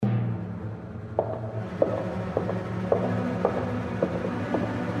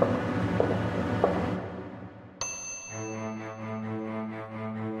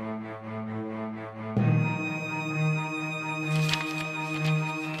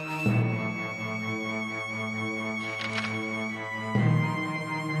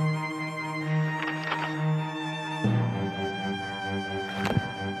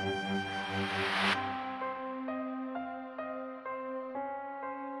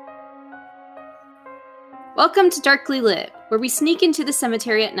Welcome to Darkly Lit, where we sneak into the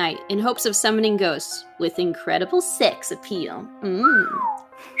cemetery at night in hopes of summoning ghosts with incredible sex appeal.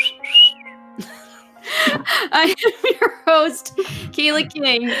 I am your host, Kayla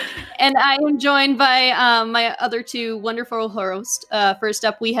King, and I am joined by my other two wonderful hosts. First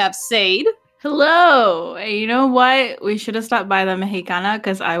up, we have Sade. Hello. You know what? We should have stopped by the Mexicana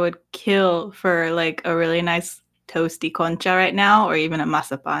because I would kill for like a really nice toasty concha right now, or even a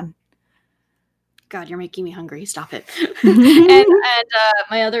mazapan. God, you're making me hungry. Stop it. and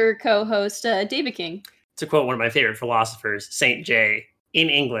my other co-host, David King. To quote one of my favorite philosophers, Saint J, in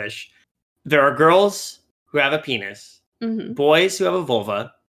English, there are girls who have a penis, boys who have a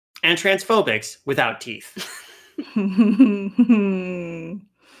vulva, and transphobics without teeth. And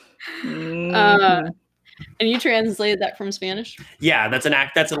you translated that from Spanish? Yeah, that's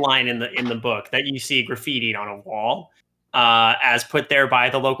a line in the book that you see graffitied on a wall, as put there by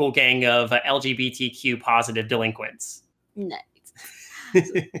the local gang of LGBTQ positive delinquents. Nice.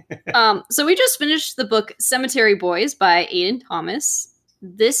 So we just finished the book Cemetery Boys by Aiden Thomas.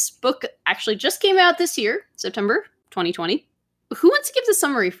 This book actually just came out this year, September 2020. Who wants to give the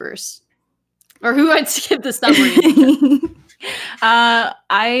summary first? Or who wants to give the summary?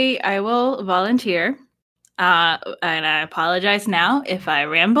 I will volunteer. And I apologize now if I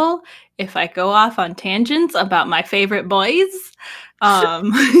ramble, if I go off on tangents about my favorite boys,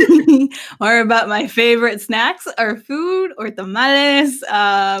 or about my favorite snacks or food or tamales. There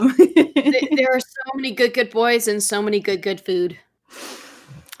are so many good boys and so many good food.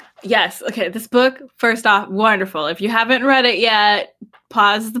 Yes. Okay. This book, first off, wonderful. If you haven't read it yet,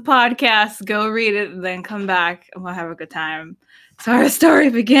 pause the podcast, go read it, and then come back and we'll have a good time. So our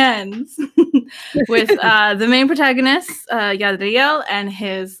story begins with the main protagonist, Yadriel, and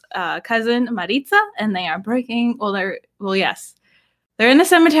his cousin, Maritza, and they are breaking, they're in the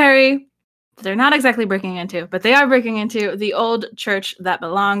cemetery. They're not exactly breaking into, but they are breaking into the old church that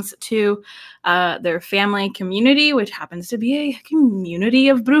belongs to their family community, which happens to be a community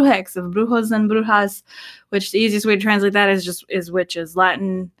of brujos and brujas, which the easiest way to translate that is witches,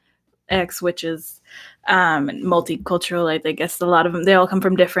 Latin ex witches. Multicultural, I guess a lot of them, they all come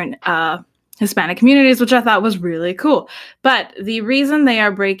from different Hispanic communities, which I thought was really cool. But the reason they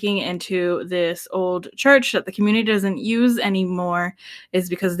are breaking into this old church that the community doesn't use anymore is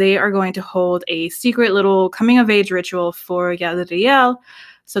because they are going to hold a secret little coming of age ritual for Yadriel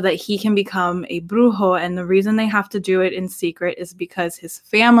so that he can become a brujo. And the reason they have to do it in secret is because his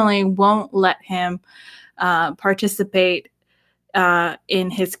family won't let him participate in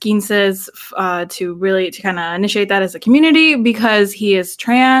his quinces to kind of initiate that as a community, because he is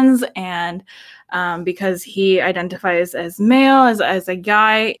trans and because he identifies as male, as a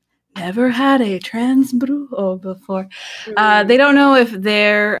guy. Never had a trans brujo before. They don't know if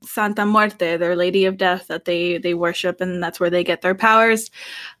their Santa Muerte, their Lady of Death that they worship and that's where they get their powers,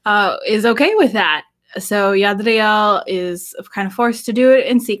 is okay with that. So Yadriel is kind of forced to do it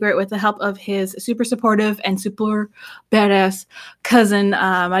in secret with the help of his super supportive and super badass cousin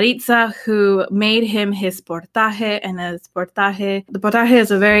Maritza, who made him his portaje. And the portaje is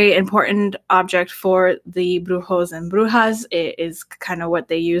a very important object for the brujos and brujas. It is kind of what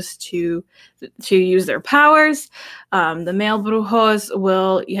they use to use their powers. The male brujos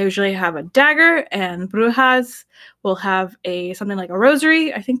will usually have a dagger, and brujas will have something like a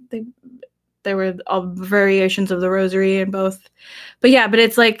rosary. I think there were all variations of the rosary in both. But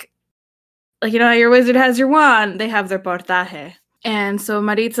it's like you know how your wizard has your wand, they have their portaje. And so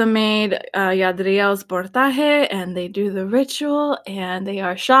Maritza made Yadriel's portaje, and they do the ritual, and they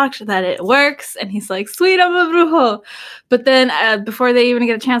are shocked that it works. And he's like, sweet, I'm a brujo. But then before they even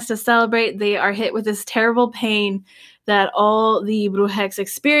get a chance to celebrate, they are hit with this terrible pain that all the brujex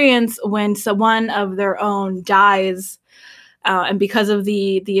experience when someone of their own dies. And because of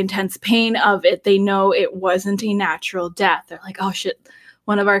the intense pain of it, they know it wasn't a natural death. They're like, oh shit,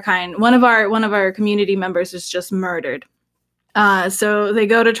 one of our community members is just murdered. So they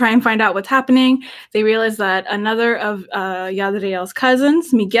go to try and find out what's happening. They realize that another of Yadriel's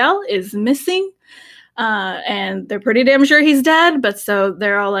cousins, Miguel, is missing. And they're pretty damn sure he's dead. But so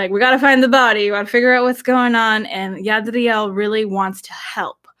they're all like, we got to find the body. We got to figure out what's going on. And Yadriel really wants to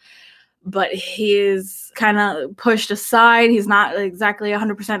help, but he's kind of pushed aside. He's not exactly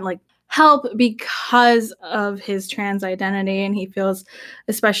 100% like help because of his trans identity, and he feels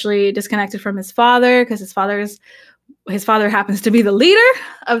especially disconnected from his father because his father happens to be the leader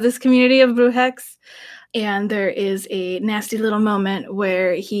of this community of brujex. And there is a nasty little moment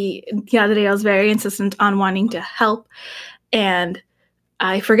where Yadriel is very insistent on wanting to help, and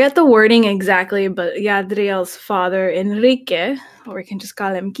I forget the wording exactly, but Yadriel's father, Enrique, or we can just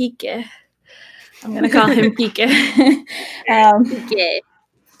call him Quique, I'm gonna call him Kike. Kike.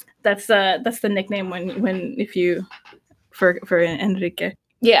 That's the nickname when if you for Enrique.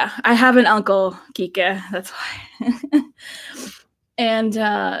 Yeah, I have an uncle, Kike. That's why.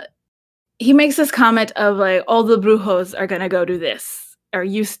 And he makes this comment of like, all the brujos are gonna go do this, or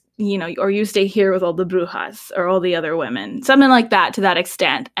you stay here with all the brujas or all the other women, something like that, to that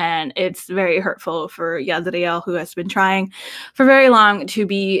extent. And it's very hurtful for Yadriel, who has been trying for very long to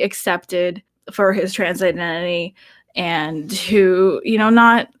be accepted for his trans identity and to,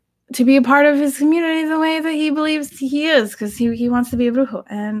 not to be a part of his community the way that he believes he is, because he wants to be a brujo,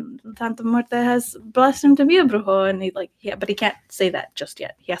 and Santa Muerte has blessed him to be a brujo, and but he can't say that just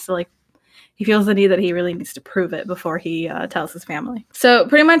yet. He has to he feels the need that he really needs to prove it before he tells his family. So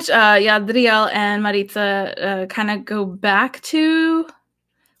pretty much Yadriel and Maritza kind of go back to,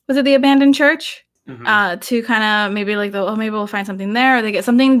 was it the abandoned church? Mm-hmm. To kind of maybe maybe we'll find something there, or they get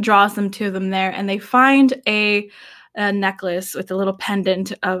something draws them to them there, and they find a necklace with a little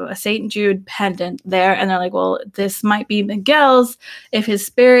pendant of a St. Jude pendant there, and they're like, well, this might be Miguel's. If his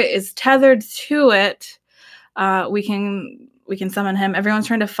spirit is tethered to it, we can summon him. Everyone's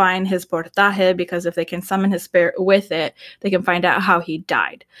trying to find his portaje, because if they can summon his spirit with it, they can find out how he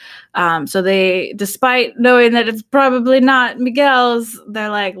died. So they, despite knowing that it's probably not Miguel's, they're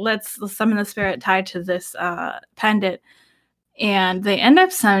like, let's summon the spirit tied to this pendant. And they end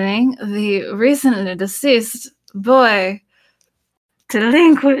up summoning the recently deceased boy,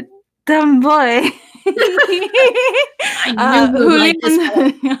 delinquent dumb boy. Julian,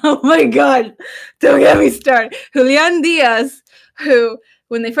 oh my god, don't get me started. Julian Diaz, who,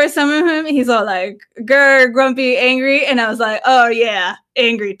 when they first summoned him, he's all like, grr, grumpy, angry, and I was like, oh yeah,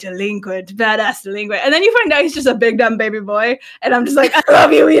 angry delinquent, badass delinquent. And then you find out he's just a big dumb baby boy, and I'm just like, I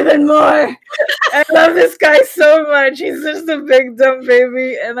love you even more. I love this guy so much. He's just a big dumb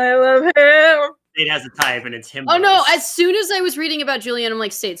baby, and I love him. It has a type, and it's him. Oh no! As soon as I was reading about Julian, I'm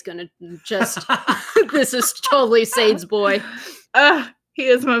like, Sade's gonna just. This is totally Sade's boy. He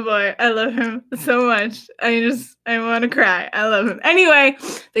is my boy. I love him so much. I want to cry. I love him. Anyway,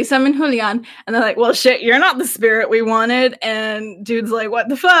 they summon Julian, and they're like, well, shit, you're not the spirit we wanted. And dude's like, what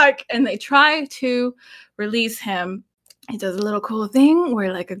the fuck? And they try to release him. He does a little cool thing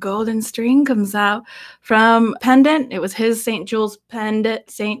where like a golden string comes out from pendant. It was his St. Jude's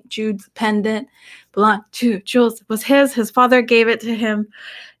pendant, belonged to Jules. It was his. His father gave it to him.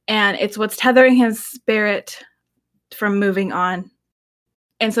 And it's what's tethering his spirit from moving on.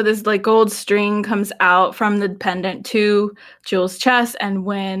 And so this like gold string comes out from the pendant to Jules' chest. And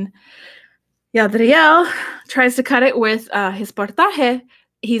when Yadriel tries to cut it with his portaje,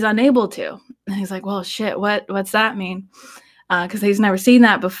 he's unable to. And he's like, well, shit, what's that mean? Because he's never seen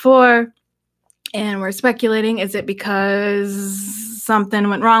that before. And we're speculating, is it because something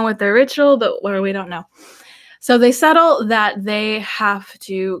went wrong with their ritual? But we don't know. So they settle that they have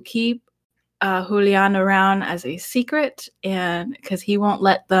to keep Julian around as a secret, and because he won't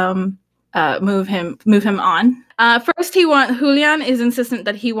let them move him on. First, Julian is insistent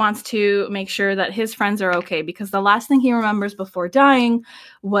that he wants to make sure that his friends are okay, because the last thing he remembers before dying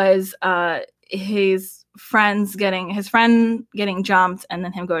was his friend getting jumped and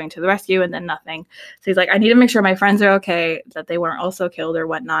then him going to the rescue and then nothing. So he's like, I need to make sure my friends are okay, that they weren't also killed or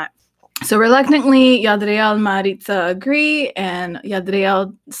whatnot. So reluctantly, Yadriel and Maritza agree, and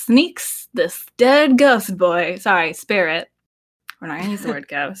Yadriel sneaks this dead spirit. We're not going to use the word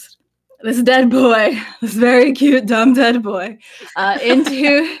ghost. This dead boy, this very cute, dumb dead boy,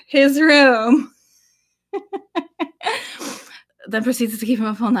 into his room. Then proceeds to keep him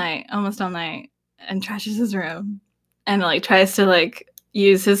up almost all night, and trashes his room, and tries to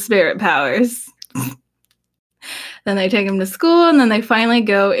use his spirit powers. Then they take him to school, and then they finally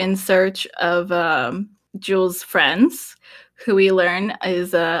go in search of Jules' friends, who we learn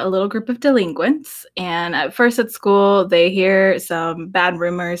is a little group of delinquents. And at first at school, they hear some bad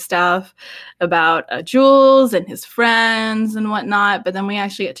rumor stuff about Jules and his friends and whatnot. But then we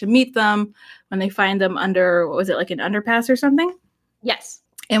actually get to meet them when they find them under, what was it, like an underpass or something? Yes.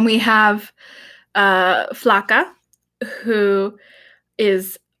 And we have Flaca, who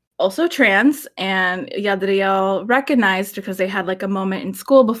is also trans, and Yadriel recognized because they had a moment in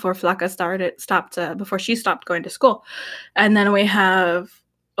school before Flaca before she stopped going to school. And then we have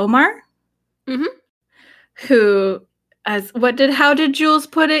Omar, who, how did Jules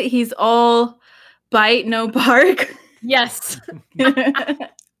put it? He's all bite, no bark. Yes.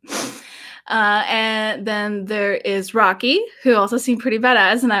 And then there is Rocky, who also seemed pretty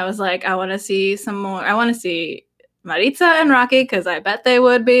badass, and I was like, I want to see some more. I want to see Maritza and Rocky, because I bet they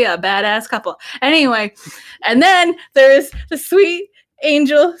would be a badass couple. Anyway, and then there's the sweet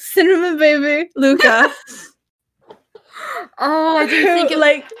angel, cinnamon baby, Luca. Oh, I didn't think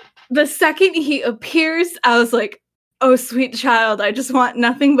like the second he appears, I was like, oh, sweet child, I just want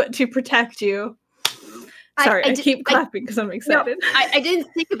nothing but to protect you. Sorry, I keep clapping because I'm excited. No, I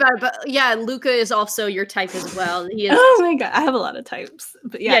didn't think about it, but yeah, Luca is also your type as well. He is. Oh my god, I have a lot of types.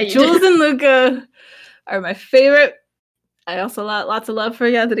 But yeah, Jules and Luca are my favorite. I also lots of love for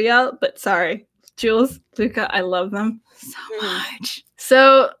Yadriel, but sorry, Jules, Luca, I love them so much.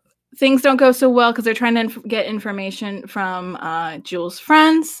 So things don't go so well because they're trying to get information from Jules'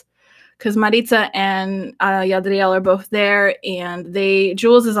 friends, because Maritza and Yadriel are both there, and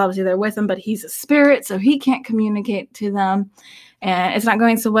Jules is obviously there with them, but he's a spirit, so he can't communicate to them, and it's not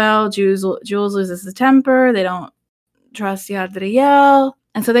going so well. Jules loses his temper. They don't trust Yadriel,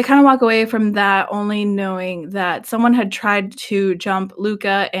 and so they kind of walk away from that, only knowing that someone had tried to jump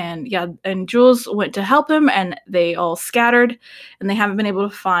Luca, and Jules went to help him, and they all scattered, and they haven't been able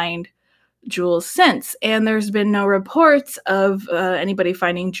to find Jules since. And there's been no reports of anybody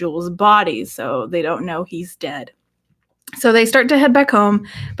finding Jules' body, so they don't know he's dead. So they start to head back home,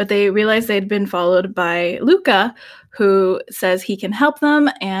 but they realize they'd been followed by Luca, who says he can help them,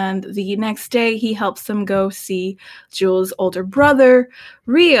 and the next day he helps them go see Jules' older brother,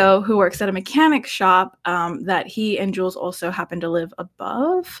 Rio, who works at a mechanic shop that he and Jules also happen to live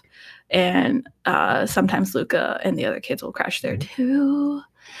above, and sometimes Luca and the other kids will crash there too.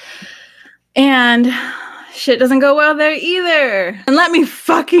 And shit doesn't go well there either. And let me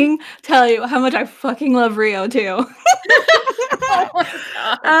fucking tell you how much I fucking love Rio too. Oh my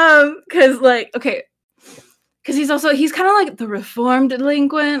God. Because he's kind of like the reformed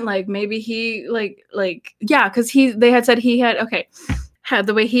delinquent. Like maybe he because they had said he had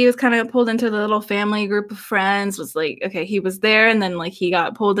the way he was kind of pulled into the little family group of friends was like, okay, he was there, and then like he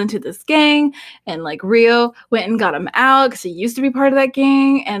got pulled into this gang, and like Rio went and got him out because he used to be part of that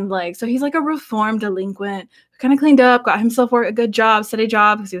gang, and like so he's like a reformed delinquent, kind of cleaned up, got himself a good job, steady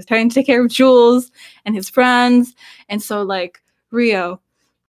job, because he was trying to take care of Jules and his friends. And so like Rio,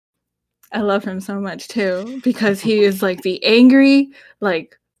 I love him so much too, because he is like the angry,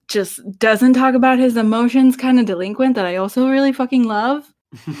 like just doesn't talk about his emotions kind of delinquent that I also really fucking love.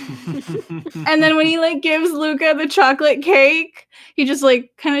 And then when he like gives Luca the chocolate cake, he just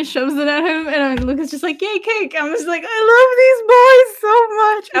like kind of shoves it at him, and Luca's just like, yay, cake. I'm just like, I love these boys so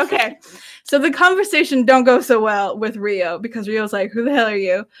much. Okay, so the conversation don't go so well with Rio, because Rio's like, who the hell are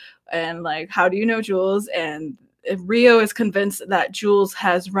you? And like, how do you know Jules? And Rio is convinced that Jules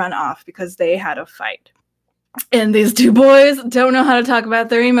has run off because they had a fight. And these two boys don't know how to talk about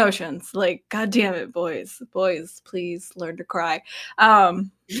their emotions. Like, God damn it, boys, please learn to cry.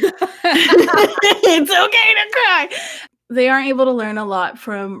 It's okay to cry. They aren't able to learn a lot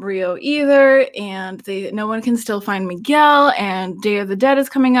from Rio either, and no one can still find Miguel. And Day of the Dead is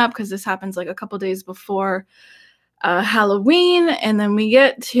coming up, because this happens like a couple days before Halloween. And then we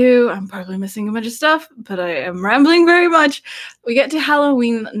get to, I'm probably missing a bunch of stuff, but I am rambling very much. We get to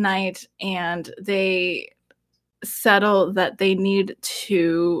Halloween night, and they settle that they need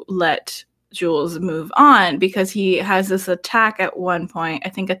to let Jules move on, because he has this attack at one point, I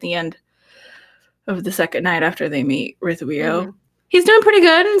think at the end of the second night after they meet with Rio. Mm-hmm. He's doing pretty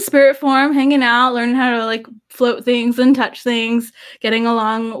good in spirit form, hanging out, learning how to like float things and touch things, getting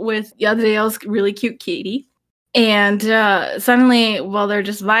along with Yadriel's really cute kitty. And suddenly, while they're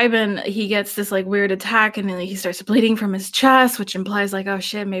just vibing, he gets this like weird attack, and then he starts bleeding from his chest, which implies like, oh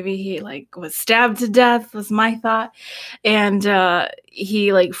shit, maybe he like was stabbed to death, was my thought. And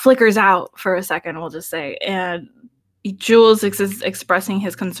he like flickers out for a second, we'll just say. And Jules is expressing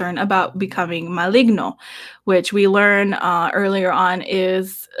his concern about becoming maligno, which we learn earlier on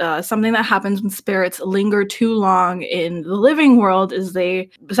is something that happens when spirits linger too long in the living world. Is they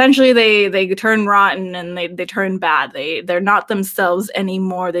turn rotten, and they turn bad. They're not themselves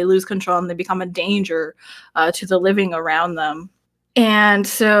anymore. They lose control, and they become a danger to the living around them. And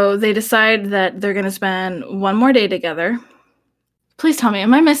so they decide that they're going to spend one more day together. Please tell me,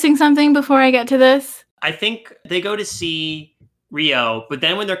 am I missing something before I get to this? I think they go to see Rio, but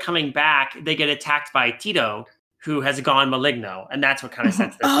then when they're coming back, they get attacked by Tito, who has gone maligno, and that's what kind of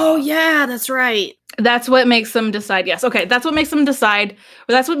sets this off. Yeah, that's right. That's what makes them decide. Yes, okay, that's what makes them decide.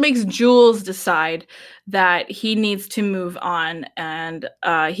 Or that's what makes Jules decide that he needs to move on, and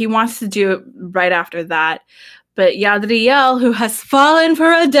he wants to do it right after that. But Yadriel, who has fallen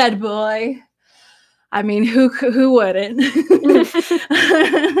for a dead boy. I mean, who wouldn't?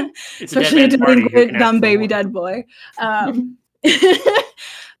 Especially a delinquent, dumb baby dead boy.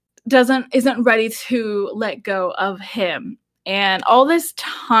 Isn't ready to let go of him. And all this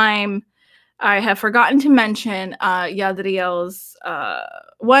time, I have forgotten to mention Yadriel's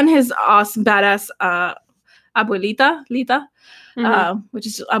his awesome badass abuelita, Lita, which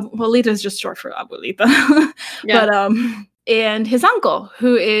is Lita is just short for abuelita. Yeah. But and his uncle,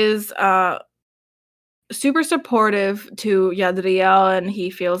 who is super supportive to Yadriel, and he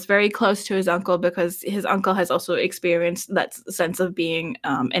feels very close to his uncle because his uncle has also experienced that sense of being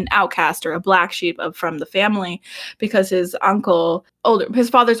an outcast or a black sheep from the family, because his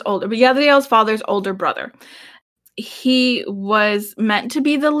father's older brother. He was meant to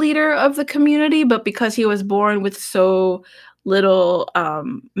be the leader of the community, but because he was born with so little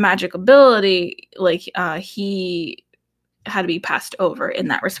magic ability, he had to be passed over in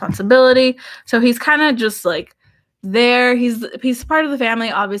that responsibility. So he's kind of just like there. He's part of the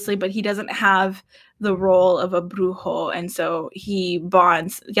family, obviously, but he doesn't have the role of a brujo, and so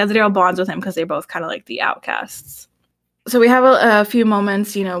Yadriel bonds with him because they're both kind of like the outcasts. So we have a few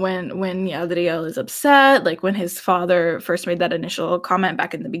moments, when Yadriel is upset, like when his father first made that initial comment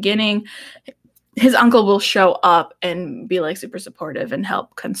back in the beginning. His uncle will show up and be like super supportive and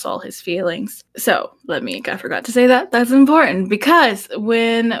help console his feelings. So I forgot to say that. That's important because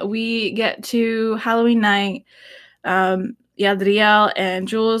when we get to Halloween night, Yadriel and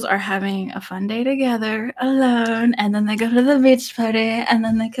Jules are having a fun day together alone, and then they go to the beach party, and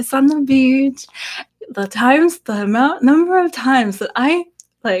then they kiss on the beach. Number of times that I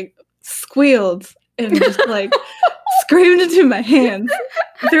squealed and just screamed into my hands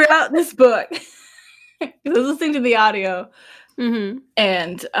throughout this book. I was listening to the audio,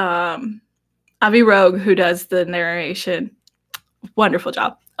 and Avi Rogue, who does the narration, a wonderful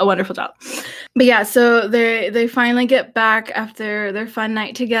job. But yeah, so they finally get back after their fun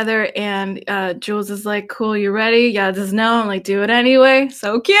night together, and Jules is like, "Cool, you ready?" Yeah, just no. I'm like, "Do it anyway."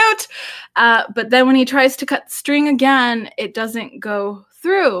 So cute. But then when he tries to cut string again, it doesn't go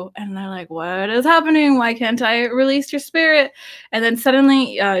through, and they're like, "What is happening? Why can't I release your spirit?" And then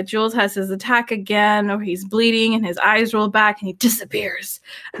suddenly Jules has his attack again, or he's bleeding and his eyes roll back and he disappears,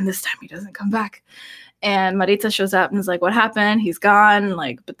 and this time he doesn't come back. And Maritza shows up and is like, "What happened? He's gone."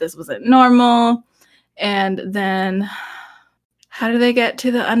 But this wasn't normal. And then how do they get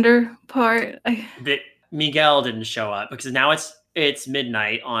to the under part? Miguel didn't show up because now it's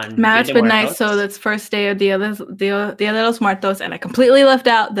midnight on Now it's midnight, so that's first day of Dia de los Muertos, and I completely left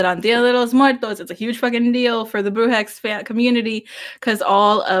out that on Dia de los Muertos, it's a huge fucking deal for the Brujex community because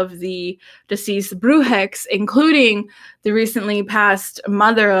all of the deceased Brujex, including the recently passed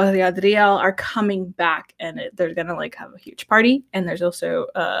mother of Yadriel, are coming back, and they're gonna have a huge party, and there's also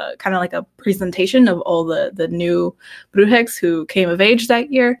kind of a presentation of all the new Brujex who came of age that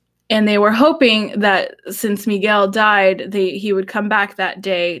year. And they were hoping that since Miguel died, he would come back that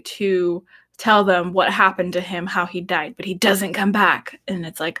day to tell them what happened to him, how he died. But he doesn't come back. And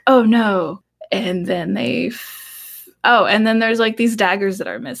it's like, oh no. And then and then there's these daggers that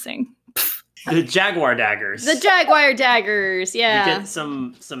are missing. The Jaguar daggers. Yeah. You get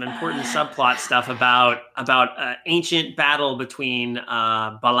some important subplot stuff about ancient battle between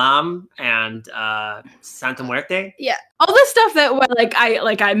Balam and Santa Muerte. Yeah. All this stuff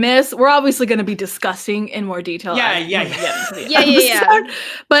that I miss, we're obviously going to be discussing in more detail. Yeah.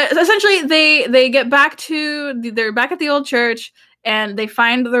 But essentially, they get back they're back at the old church, and they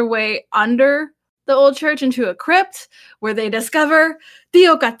find their way under the old church into a crypt where they discover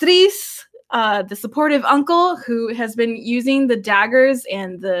Tio Catriz, the supportive uncle who has been using the daggers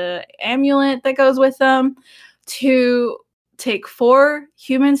and the amulet that goes with them to take 4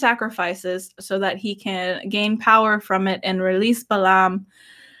 human sacrifices so that he can gain power from it and release Balam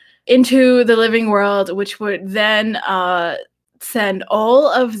into the living world, which would then send all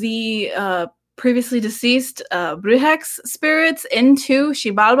of the previously deceased Brujex spirits into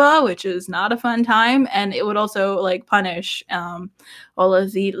Xibalba, which is not a fun time, and it would also punish all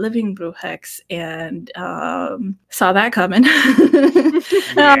of the living Brujex, and saw that coming.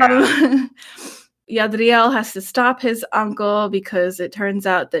 Yadriel has to stop his uncle because it turns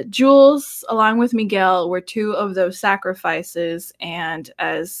out that Jules, along with Miguel, were 2 of those sacrifices, and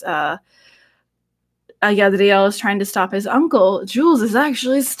as Yadriel is trying to stop his uncle, Jules is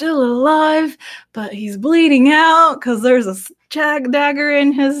actually still alive, but he's bleeding out because there's a dagger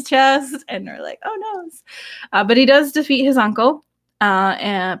in his chest, and they're like, oh no. But he does defeat his uncle,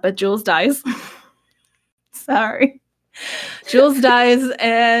 but Jules dies. Sorry. Jules dies,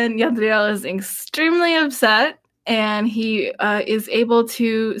 and Yadriel is extremely upset, and he is able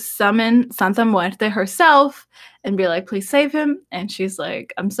to summon Santa Muerte herself and be like, please save him. And she's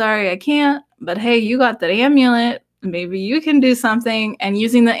like, I'm sorry, I can't, but hey, you got that amulet. Maybe you can do something. And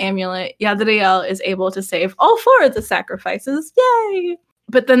using the amulet, Yadriel is able to save all 4 of the sacrifices. Yay!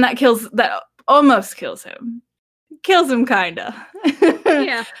 But then that almost kills him. Kills him, kinda.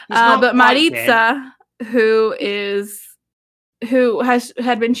 Yeah. But Maritza, who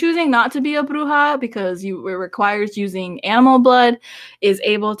had been choosing not to be a bruja because it requires using animal blood, is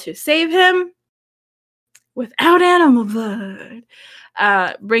able to save him without animal blood,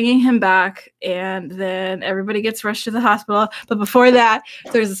 bringing him back, and then everybody gets rushed to the hospital. But before that,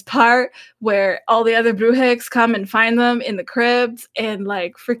 there's this part where all the other Brujiks come and find them in the cribs, and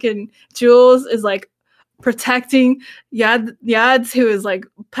like freaking Jules is like protecting Yads, who is like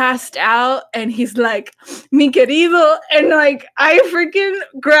passed out, and he's like, mi querido, and like I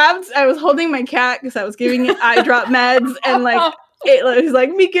was holding my cat because I was giving it eye drop meds, and like he's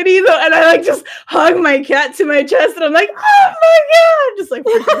like, mi querido, and I like just hug my cat to my chest, and I'm like, oh my god, just like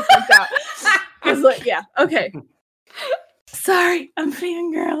freaking freaked out. I was like, yeah, okay. Sorry, I'm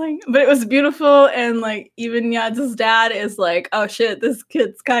fangirling. But it was beautiful, and like even Yads' dad is like, oh shit, this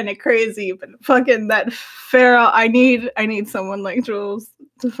kid's kind of crazy, but fucking that feral, I need someone like Jules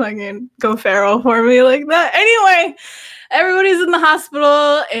to fucking go feral for me like that. Anyway, everybody's in the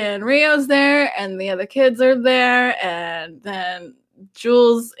hospital, and Rio's there, and the other kids are there, and then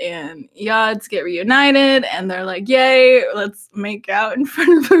Jules and Yads get reunited, and they're like, yay, let's make out in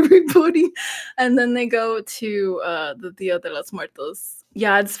front of everybody. And then they go to the Dia de los Muertos.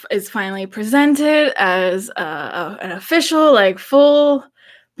 Yads is finally presented as an official, like full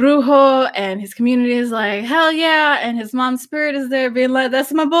brujo, and his community is like, hell yeah, and his mom's spirit is there being like,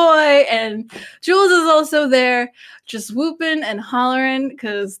 that's my boy. And Jules is also there just whooping and hollering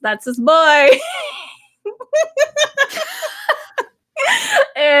because that's his boy.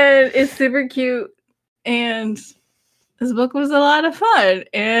 And it's super cute, and this book was a lot of fun,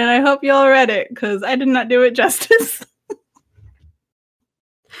 and I hope y'all read it because I did not do it justice.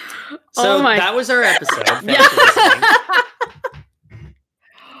 So that was our episode. Yeah.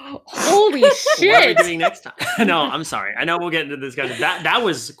 Holy shit! What are we doing next time? No, I'm sorry. I know we'll get into this discussion. That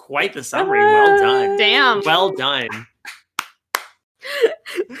was quite the summary. Well done. Damn. Well done.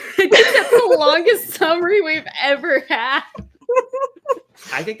 I think that's the longest summary we've ever had.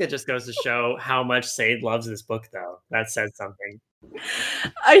 I think that just goes to show how much Sade loves this book, though. That says something.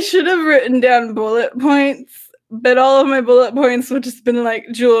 I should have written down bullet points, but all of my bullet points would just been like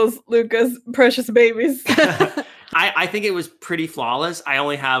Jules, Lucas, precious babies. I think it was pretty flawless. I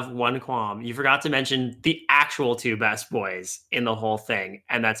only have one qualm. You forgot to mention the actual two best boys in the whole thing,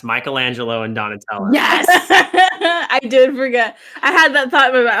 and that's Michelangelo and Donatello. Yes! I did forget. I had that thought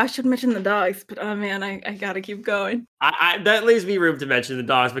about I should mention the dogs, but oh man, I gotta keep going. That leaves me room to mention the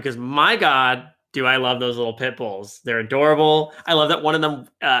dogs because my God, do I love those little pit bulls. They're adorable. I love that one of them,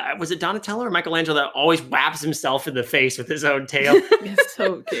 was it Donatello or Michelangelo that always whaps himself in the face with his own tail? It's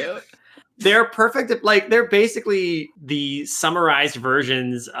so cute. They're perfect. Like they're basically the summarized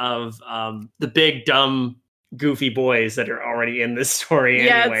versions of the big, dumb, goofy boys that are already in this story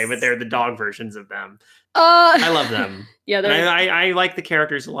anyway, but they're the dog versions of them. I love them. Yeah, I like the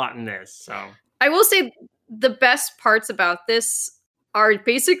characters a lot in this. So I will say the best parts about this are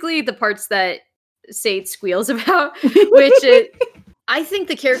basically the parts that Sade squeals about, which I think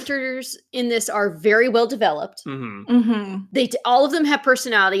the characters in this are very well developed. Mm-hmm. Mm-hmm. All of them have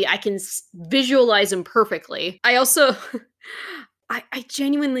personality. I can visualize them perfectly. I also, I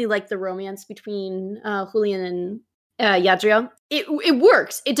genuinely like the romance between Julian and Yadria. It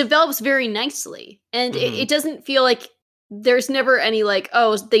works. It develops very nicely, and it doesn't feel like there's never any like,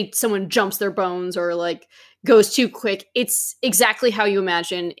 oh, someone jumps their bones or like goes too quick. It's exactly how you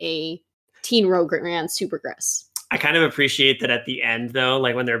imagine a teen romance to progress. I kind of appreciate that at the end, though,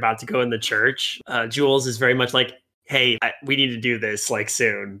 like when they're about to go in the church, Jules is very much like, hey, we need to do this like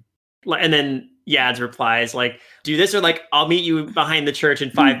soon. And then Yads replies like, do this or like, I'll meet you behind the church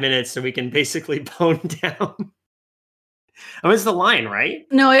in 5 minutes so we can basically bone down. That was the line, right?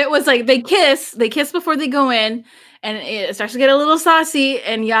 No, it was like they kiss before they go in, and it starts to get a little saucy,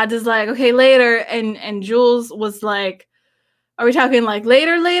 and Yads is like, okay, later. And Jules was like, are we talking like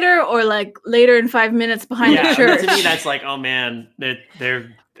later, or like later in 5 minutes behind the church? To me, that's like, oh man,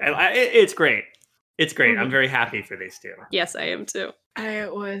 it's great. It's great. I'm very happy for these two. Yes, I am too. I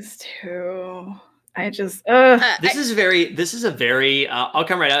was too. I just this is a very I'll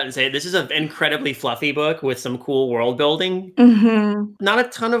come right out and say this is an incredibly fluffy book with some cool world building. Mm-hmm. Not a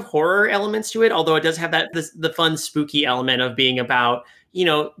ton of horror elements to it, although it does have the fun spooky element of being about, you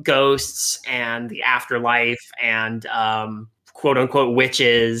know, ghosts and the afterlife and quote unquote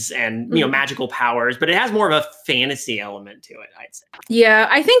witches and, you know, magical powers, but it has more of a fantasy element to it, I'd say. Yeah,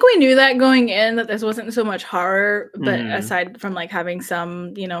 I think we knew that going in, that this wasn't so much horror, but aside from like having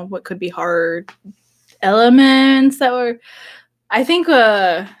some, you know, what could be horror elements that were, I think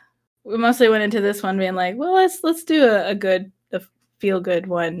we mostly went into this one being like, well, let's do a feel good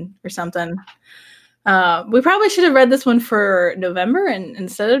one or something. We probably should have read this one for November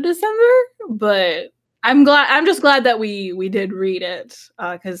instead of December, but I'm just glad that we did read it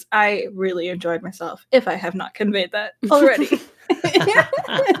because I really enjoyed myself, if I have not conveyed that already.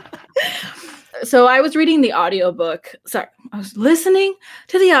 So I was reading the audiobook. Sorry, I was listening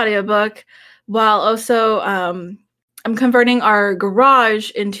to the audiobook while also I'm converting our garage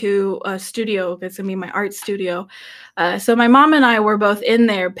into a studio. It's going to be my art studio. So my mom and I were both in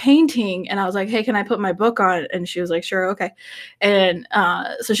there painting, and I was like, hey, can I put my book on? And she was like, sure, okay. And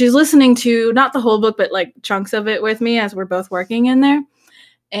so she's listening to not the whole book, but like chunks of it with me as we're both working in there.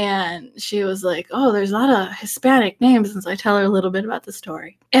 And she was like, oh, there's a lot of Hispanic names. And so I tell her a little bit about the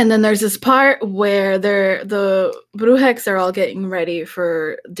story. And then there's this part where the Brujex are all getting ready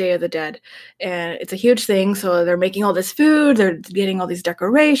for Day of the Dead. And it's a huge thing. So they're making all this food. They're getting all these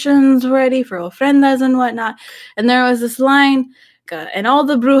decorations ready for ofrendas and whatnot. And there was this line, and all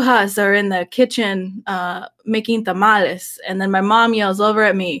the brujas are in the kitchen making tamales. And then my mom yells over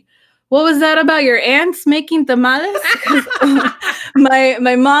at me, what was that about your aunts making tamales?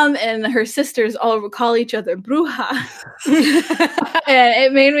 My mom and her sisters all call each other bruja. And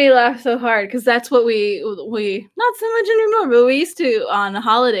it made me laugh so hard because that's what we not so much anymore, but we used to on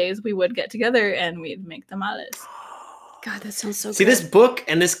holidays we would get together and we'd make tamales. God, that sounds so good. See, this book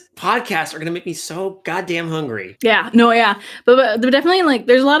and this podcast are going to make me so goddamn hungry. Yeah, no, yeah. But definitely like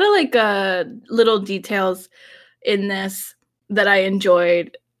there's a lot of like little details in this that I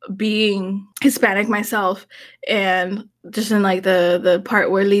enjoyed being Hispanic myself, and just in like the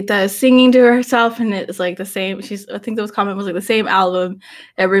part where Lita is singing to herself and it's like the same, I think those comment was like the same album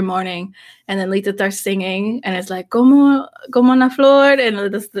every morning, and then Lita starts singing and it's like como una flor, and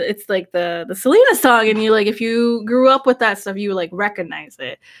it's like the Selena song, and you like if you grew up with that stuff you like recognize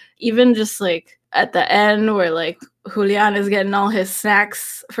it, even just like at the end where like Julian is getting all his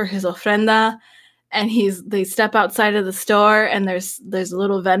snacks for his ofrenda. And they step outside of the store and there's a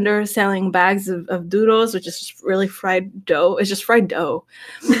little vendor selling bags of duros, which is just really fried dough. It's just fried dough.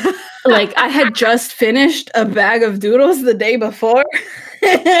 Like I had just finished a bag of duros the day before. So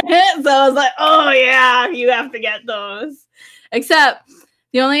I was like, oh yeah, you have to get those. Except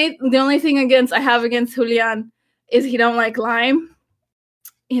the only thing I have against Julian is he don't like lime.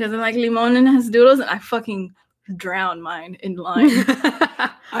 He doesn't like limon in his duros, and I fucking drown mine in lime.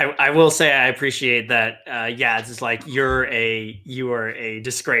 I will say I appreciate that. Yeah, it's just like you are a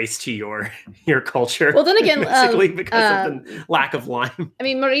disgrace to your culture. Well, then again, basically because of the lack of lime. I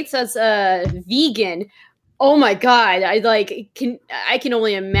mean, Maritza's vegan. Oh my god, I can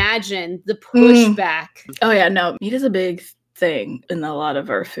only imagine the pushback. Oh yeah, no, meat is a big thing in a lot of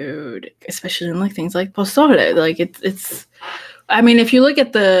our food, especially in like things like pozole. Like it's. I mean, if you look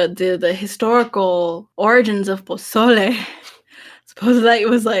at the historical origins of pozole, supposedly it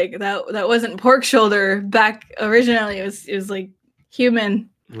was like that wasn't pork shoulder back originally. It was like human.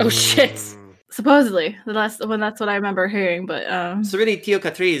 Oh shit. Supposedly, that's what I remember hearing. But so really, Tio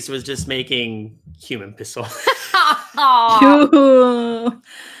Catrice was just making human pozole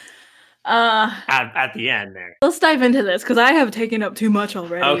at the end there. Let's dive into this because I have taken up too much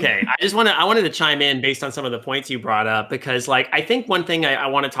already. Okay, I wanted to chime in based on some of the points you brought up, because like I think one thing I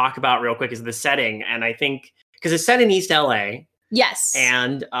want to talk about real quick is the setting, and I think because it's set in East LA. Yes.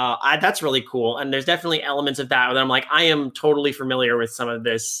 And that's really cool, and there's definitely elements of that where I'm like, I am totally familiar with some of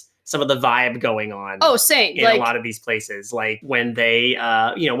the vibe going on. Oh, same. In a lot of these places, like when they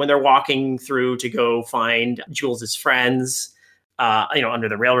when they're walking through to go find Jules's friends. Under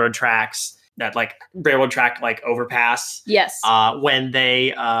the railroad tracks, that like railroad track like overpass. Yes. When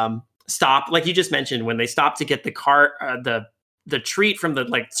they stop, like you just mentioned, when they stop to get the cart, the treat from the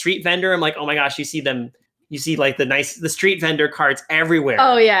like street vendor. I'm like, oh my gosh, you see like the street vendor carts everywhere.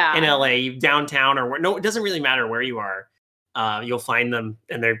 Oh yeah. In LA, downtown, or no, it doesn't really matter where you are. You'll find them,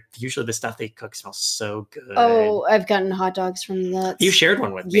 and they're usually the stuff they cook smells so good. Oh, I've gotten hot dogs from that. You shared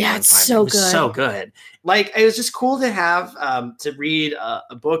one with me. Yeah, it's so good. So good. Like, it was just cool to have to read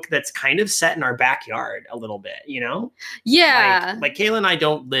a book that's kind of set in our backyard a little bit, you know? Yeah. Like Kayla and I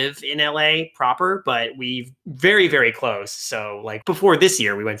don't live in LA proper, but we've very, very close. So like before this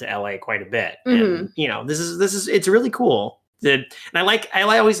year, we went to LA quite a bit. Mm-hmm. And this is it's really cool. And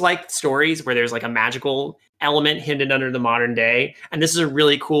I always like stories where there's like a magical element hidden under the modern day, and this is a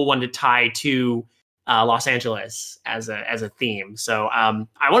really cool one to tie to Los Angeles as a theme. So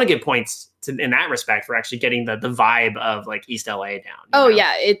I want to give points in that respect for actually getting the vibe of like East LA down. Oh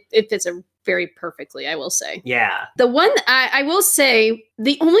yeah, it fits very perfectly, I will say. Yeah. The one I will say,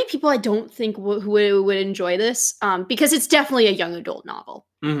 the only people I don't think who would enjoy this, because it's definitely a young adult novel.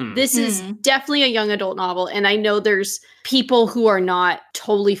 Mhm. This is definitely a young adult novel, and I know there's people who are not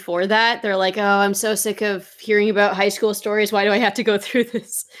totally for that. They're like, "Oh, I'm so sick of hearing about high school stories. Why do I have to go through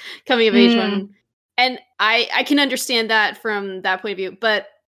this coming of age one?" And I can understand that from that point of view, but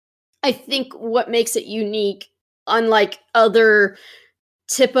I think what makes it unique, unlike other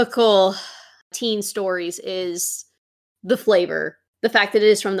typical teen stories, is the flavor. The fact that it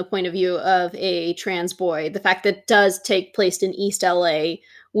is from the point of view of a trans boy, the fact that it does take place in East LA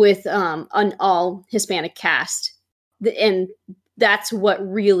with an all Hispanic cast. And that's what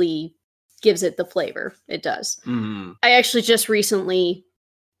really gives it the flavor it does. Mhm. I actually just recently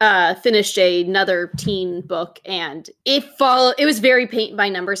finished another teen book, and it was very paint by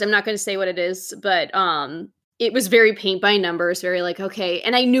numbers. I'm not going to say what it is, but it was very paint by numbers, very like, okay,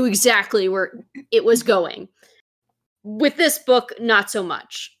 and I knew exactly where it was going. With this book, not so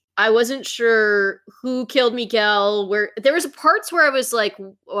much. I wasn't sure who killed Miguel. Where there was parts where I was like,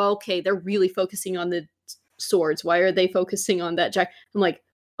 well, okay, they're really focusing on the swords. Why are they focusing on that Jack? I'm like,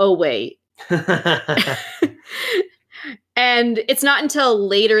 oh wait. And it's not until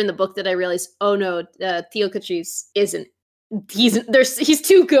later in the book that I realized, oh no, Theo Kachis isn't. He's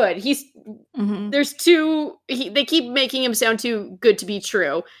too good. They keep making him sound too good to be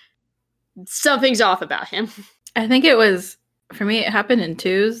true. Something's off about him. I think it was, for me, it happened in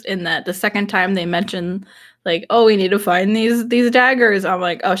twos, in that the second time they mentioned, like, oh, we need to find these daggers. I'm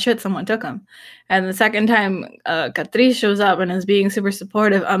like, oh shit, someone took them. And the second time Catrice shows up and is being super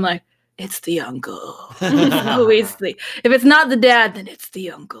supportive, I'm like, it's the uncle. It's always if it's not the dad, then it's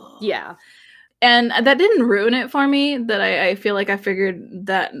the uncle. Yeah. And that didn't ruin it for me. That I feel like I figured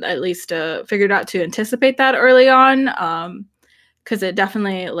that, at least figured out to anticipate that early on. Because it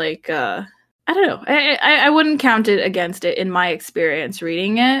definitely, like, I don't know. I wouldn't count it against it in my experience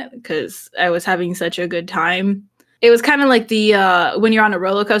reading it, because I was having such a good time. It was kind of like the when you're on a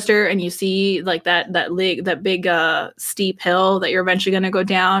roller coaster and you see like that big steep hill that you're eventually going to go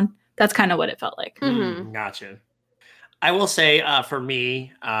down. That's kind of what it felt like. Gotcha. I will say, for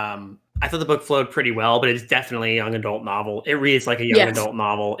me, I thought the book flowed pretty well, but it's definitely a young adult novel. It reads like a young adult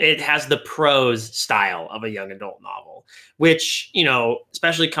novel. It has the prose style of a young adult novel, which,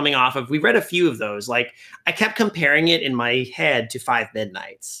 especially coming off of, we read a few of those. Like, I kept comparing it in my head to Five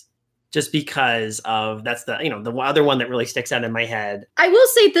Midnights, just because of that's the other one that really sticks out in my head. I will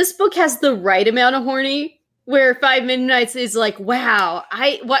say this book has the right amount of horny, where Five Midnights is like, wow,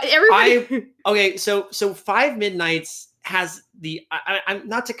 okay, so Five Midnights has I'm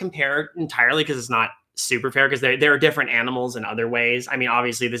not to compare entirely, because it's not super fair, because there are different animals in other ways. I mean,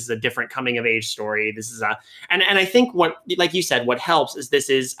 obviously this is a different coming of age story. This is and I think what, like you said, what helps is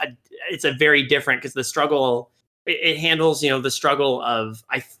it's a very different, because the struggle, it handles, the struggle of,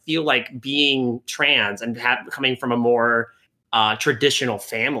 I feel like, being trans and coming from a more traditional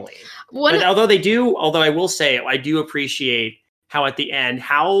family. Although I will say, I do appreciate how at the end,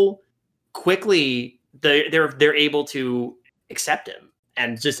 how quickly they're able to accept him,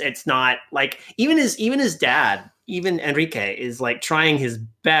 and just, it's not like, even his dad, even Enrique, is like trying his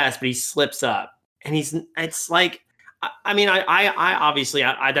best, but he slips up, and it's like, I mean, I obviously,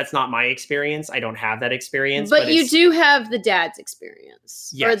 that's not my experience. I don't have that experience, but you do have the dad's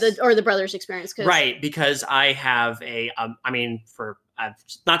experience, yes, or the brother's experience, right? Because I have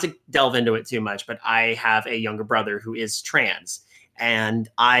not to delve into it too much, but I have a younger brother who is trans, and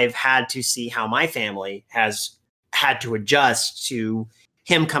I've had to see how my family has had to adjust to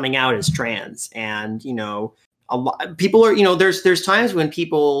him coming out as trans. And, a lot people are, there's times when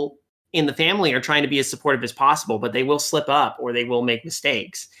people in the family are trying to be as supportive as possible, but they will slip up or they will make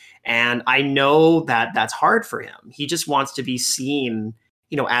mistakes. And I know that that's hard for him. He just wants to be seen,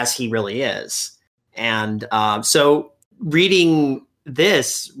 as he really is. And so reading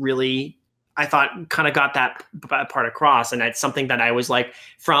this really, I thought, kind of got that part across, and that's something that I was, like,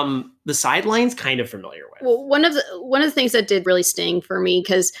 from the sidelines, kind of familiar with. Well, one of the things that did really sting for me,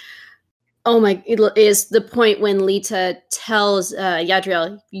 because is the point when Lita tells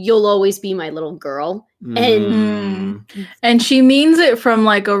Yadriel, "You'll always be my little girl," and she means it from,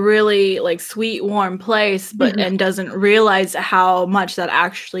 like, a really, like, sweet, warm place, but and doesn't realize how much that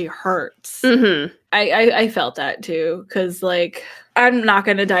actually hurts. I felt that too, because, like, I'm not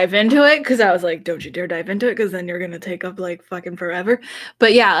going to dive into it, because I was like, don't you dare dive into it, because then you're going to take up, like, fucking forever.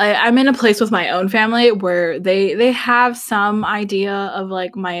 But yeah, I'm in a place with my own family where they have some idea of,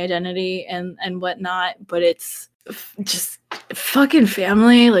 like, my identity and whatnot, but it's just fucking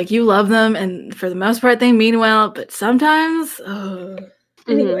family. Like, you love them, and for the most part they mean well, but sometimes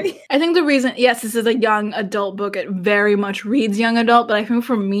Anyway. I think the reason, yes, this is a young adult book. It very much reads young adult, but I think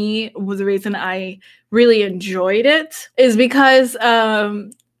for me, was the reason I really enjoyed it is because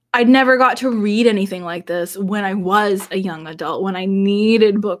I never got to read anything like this when I was a young adult, when I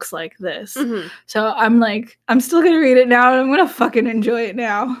needed books like this. Mm-hmm. So I'm still gonna read it now, and I'm gonna fucking enjoy it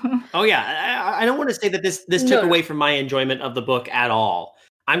now. Oh yeah, I don't want to say that this took away from my enjoyment of the book at all.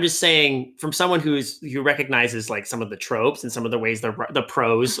 I'm just saying, from someone who recognizes like some of the tropes and some of the ways the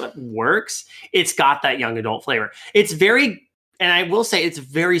prose works, it's got that young adult flavor. It's very, and I will say, it's a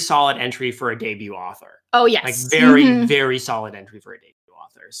very solid entry for a debut author. Oh yes, like very very solid entry for a debut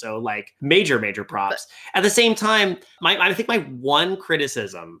author. So like major props. At the same time, I think my one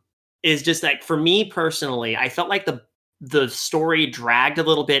criticism is just like, for me personally, I felt like the story dragged a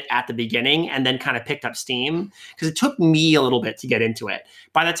little bit at the beginning and then kind of picked up steam, because it took me a little bit to get into it.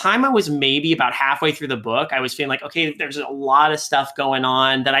 By the time I was maybe about halfway through the book, I was feeling like, okay, there's a lot of stuff going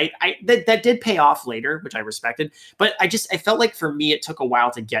on that that did pay off later, which I respected. But I felt like for me, it took a while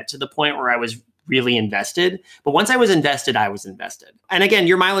to get to the point where I was really invested. But once I was invested, I was invested. And again,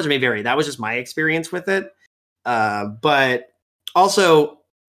 your mileage may vary. That was just my experience with it. But also,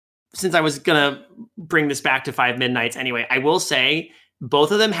 since I was going to bring this back to Five Midnights anyway, I will say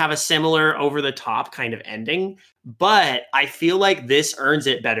both of them have a similar over-the-top kind of ending, but I feel like this earns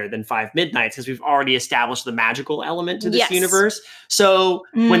it better than Five Midnights, because we've already established the magical element to this universe. So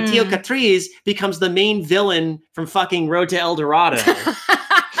when Tio Catrice becomes the main villain from fucking Road to El Dorado,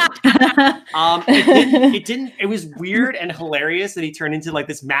 it was weird and hilarious that he turned into like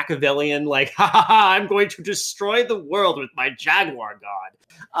this Machiavellian, like, ha ha ha, I'm going to destroy the world with my Jaguar god.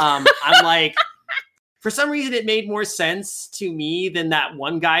 I'm like, for some reason it made more sense to me than that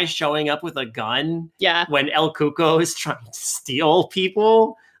one guy showing up with a gun when El Cuco is trying to steal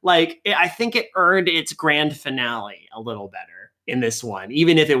people. Like, I think it earned its grand finale a little better in this one,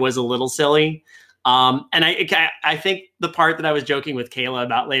 even if it was a little silly. And I think the part that I was joking with Kayla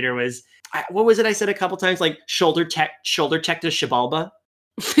about later was, what was it I said a couple times? Like, shoulder check to Xibalba.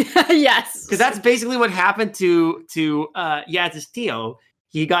 Yes. Because that's basically what happened to Yaz's Tio.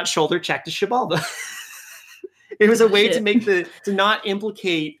 He got shoulder checked to Xibalba. It was a way to not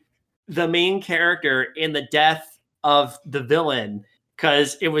implicate the main character in the death of the villain,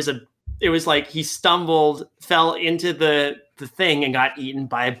 because it was like he stumbled, fell into the thing, and got eaten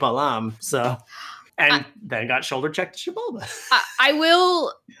by Balaam. So, and then got shoulder checked to Xibalba.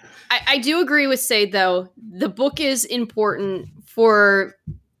 I do agree with Said, though. The book is important for,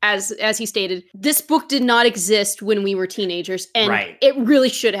 as he stated, this book did not exist when we were teenagers, and it really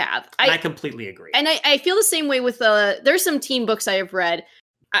should have. I completely agree. And I feel the same way with there's some teen books I have read.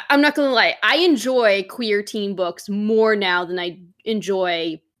 I'm not going to lie. I enjoy queer teen books more now than I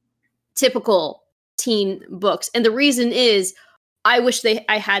enjoy typical teen books. And the reason is, I wish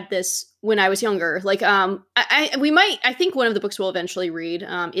I had this when I was younger. Like, I think one of the books we'll eventually read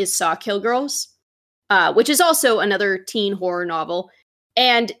is Saw Kill Girls, which is also another teen horror novel.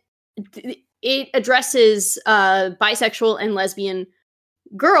 And it addresses bisexual and lesbian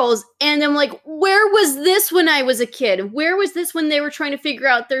girls. And I'm like, where was this when I was a kid? Where was this when they were trying to figure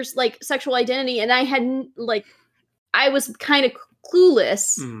out their like sexual identity? And I was kind of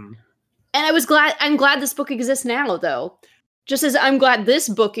clueless. And I'm glad this book exists now, though. Just as I'm glad this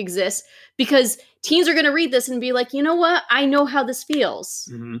book exists, because teens are going to read this and be like, you know what? I know how this feels.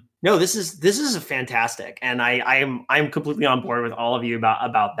 Mm-hmm. No, this is a fantastic, and I'm completely on board with all of you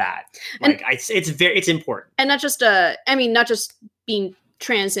about that. Like, it's important, and not just being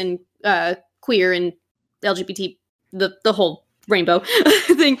trans and queer and LGBT, the whole rainbow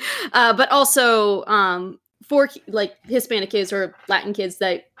thing, but also for like Hispanic kids or Latin kids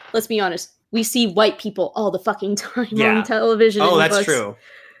that, let's be honest, we see white people all the fucking time on television. Oh, that's true.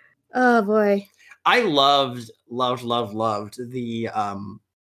 Oh boy. I loved the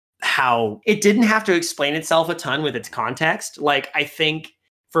how it didn't have to explain itself a ton with its context. Like, I think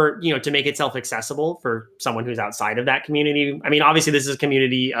for, to make itself accessible for someone who's outside of that community. I mean, obviously this is a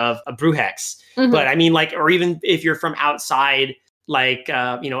community of Brewhex, but I mean, like, or even if you're from outside, like,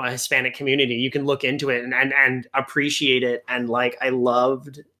 a Hispanic community, you can look into it and appreciate it. And like, I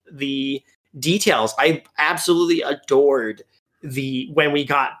loved the details. I absolutely adored when we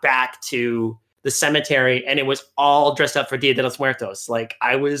got back to the cemetery and it was all dressed up for Dia de los Muertos. Like,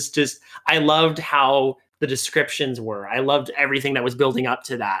 I loved how the descriptions were. I loved everything that was building up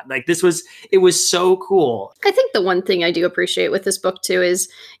to that. Like, it was so cool. I think the one thing I do appreciate with this book too is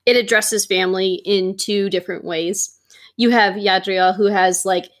it addresses family in two different ways. You have Yadriel, who has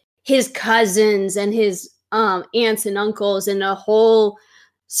like his cousins and his aunts and uncles and a whole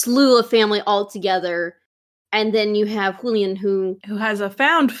slew of family all together. And then you have Julian, who has a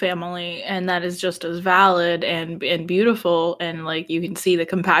found family, and that is just as valid and beautiful, and like you can see the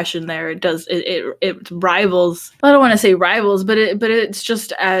compassion there. It rivals. I don't want to say rivals, but it's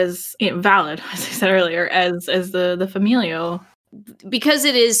just as valid, as I said earlier, as the familial. Because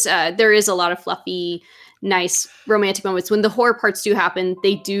it is there is a lot of fluffy, nice romantic moments. When the horror parts do happen,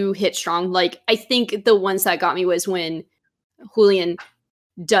 they do hit strong. Like, I think the ones that got me was when Julian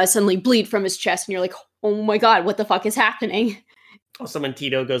does suddenly bleed from his chest, and you're like, oh my god, what the fuck is happening? Also, when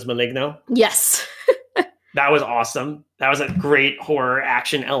Tito goes maligno. Yes. That was awesome. That was a great horror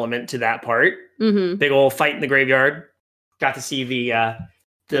action element to that part. Mm-hmm. Big old fight in the graveyard. Got to see the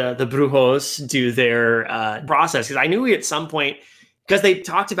brujos do their process, because I knew at some point, because they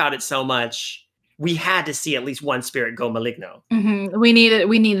talked about it so much, we had to see at least one spirit go maligno. Mm-hmm. We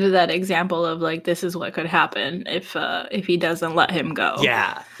needed that example of like, this is what could happen if he doesn't let him go.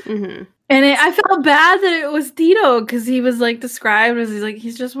 Yeah. Mm-hmm. And I felt bad that it was Tito, because he was like described as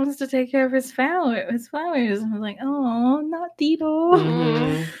he just wants to take care of his family. And I was like, oh, not Tito.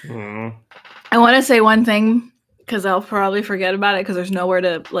 Mm-hmm. I want to say one thing, because I'll probably forget about it because there's nowhere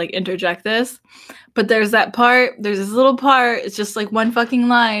to like interject this. But there's this little part, it's just like one fucking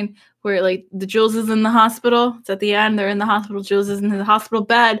line where like the Jules is in the hospital. It's at the end, they're in the hospital, Jules is in the hospital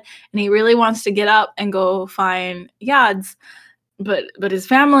bed, and he really wants to get up and go find Yads. But his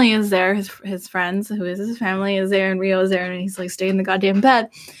family is there, his friends, who is his family, is there, and Rio is there, and he's like, stay in the goddamn bed.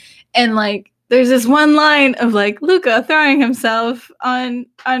 And like there's this one line of like Luca throwing himself on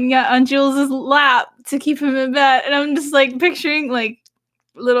Jules's lap to keep him in bed, and I'm just like picturing like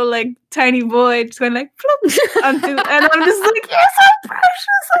little like tiny boy just going like floop onto, and I'm just like, you're so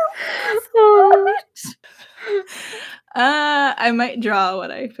precious. Oh, I might draw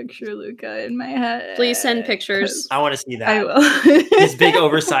what I picture Luca in my head. Please send pictures. I want to see that. I will. His big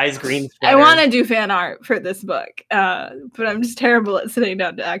oversized green sweater. I want to do fan art for this book, but I'm just terrible at sitting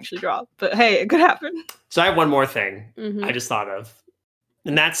down to actually draw. But hey, it could happen. So I have one more thing Mm-hmm. I just thought of.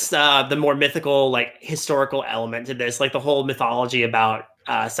 And that's the more mythical, like historical element to this, like the whole mythology about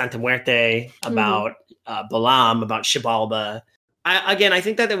Santa Muerte, about Balaam, about Xibalba. I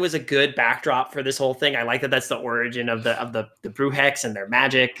think that there was a good backdrop for this whole thing. I like that that's the origin of the Brujeks and their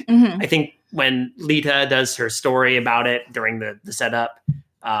magic. Mm-hmm. I think when Lita does her story about it during the setup,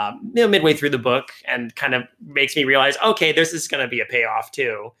 midway through the book, and kind of makes me realize, okay, this is going to be a payoff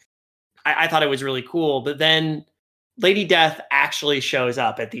too. I thought it was really cool, but then Lady Death actually shows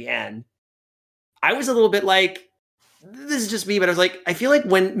up at the end. I was a little bit like, this is just me, but I was like, I feel like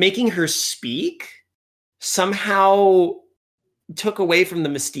when making her speak somehow took away from the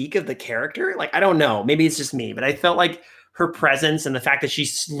mystique of the character. Like, I don't know, maybe it's just me, but I felt like her presence and the fact that she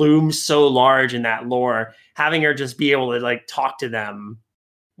looms so large in that lore, having her just be able to like talk to them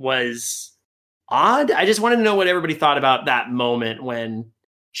was odd. I just wanted to know what everybody thought about that moment when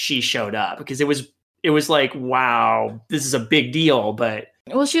she showed up, because it was like, wow, this is a big deal. But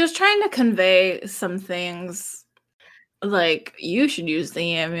well, she was trying to convey some things, like you should use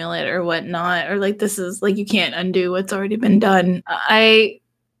the amulet or whatnot, or like this is like you can't undo what's already been done. I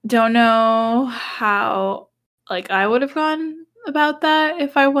don't know how like I would have gone about that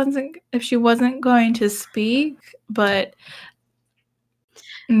if she wasn't going to speak, but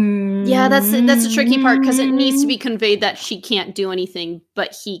yeah, that's a tricky part, because it needs to be conveyed that she can't do anything,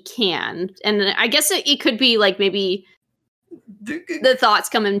 but he can. And I guess it could be like maybe the thoughts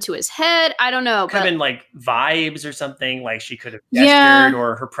come into his head. I don't know. Could have been like vibes or something. Like she could have gestured,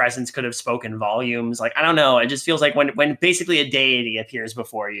 or her presence could have spoken volumes. Like, I don't know. It just feels like when basically a deity appears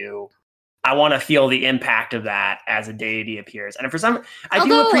before you, I want to feel the impact of that as a deity appears. And for some, I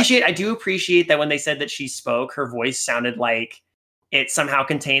do appreciate that when they said that she spoke, her voice sounded like it somehow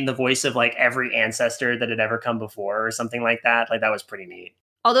contained the voice of like every ancestor that had ever come before, or something like that. Like, that was pretty neat.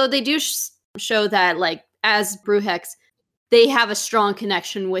 Although they do show that, like, as Brujeks, they have a strong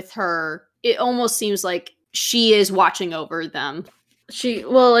connection with her. It almost seems like she is watching over them. She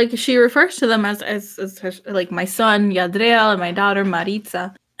refers to them as her, like, my son Yadriel and my daughter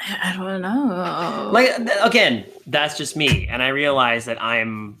Maritza. I don't know. Like, again, that's just me, and I realize that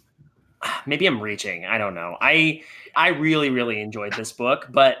maybe I'm reaching. I don't know. I really, really enjoyed this book,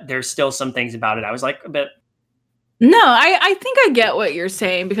 but there's still some things about it I was like a bit. No, I think I get what you're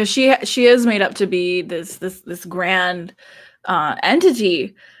saying, because she is made up to be this grand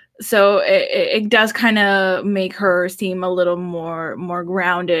entity, so it does kind of make her seem a little more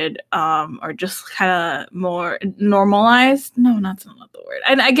grounded, or just kind of more normalized. No, that's not the word.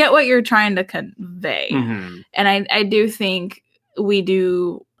 And I get what you're trying to convey, Mm-hmm. and I do think we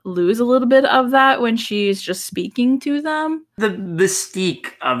do lose a little bit of that when she's just speaking to them. The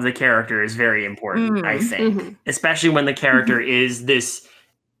mystique of the character is very important, I think. Especially when the character is this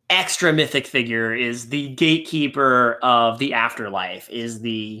extra mythic figure, is the gatekeeper of the afterlife, is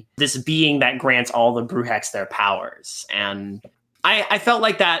this being that grants all the Brujeks their powers. And I felt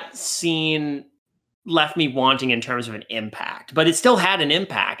like that scene left me wanting in terms of an impact, but it still had an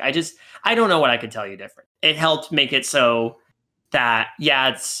impact. I don't know what I could tell you different. It helped make it so that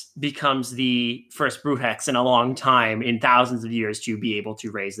Yads becomes the first Brujeks in a long time, in thousands of years, to be able to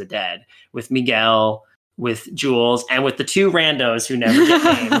raise the dead, with Miguel, with Jules, and with the two randos who never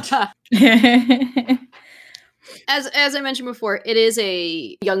get named. As I mentioned before, it is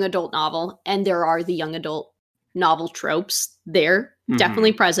a young adult novel, and there are the young adult novel tropes there,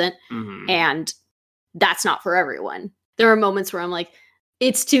 definitely present, and that's not for everyone. There are moments where I'm like,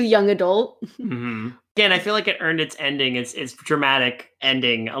 it's too young adult. Again, I feel like it earned its ending, its dramatic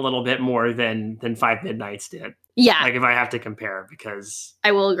ending, a little bit more than Five Midnights did. Yeah. Like, if I have to compare, because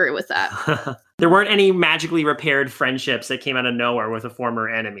I will agree with that. there weren't any magically repaired friendships that came out of nowhere with a former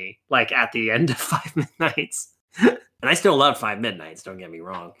enemy, like at the end of Five Midnights. And I still love Five Midnights, don't get me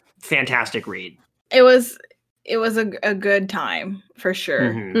wrong. Fantastic read. It was a good time, for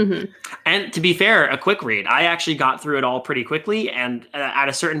sure. And to be fair, a quick read. I actually got through it all pretty quickly, and at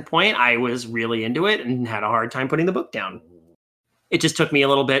a certain point, I was really into it and had a hard time putting the book down. It just took me a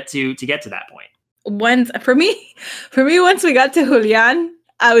little bit to get to that point. For me, once we got to Julian,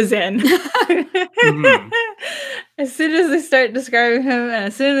 I was in. As soon as they start describing him, and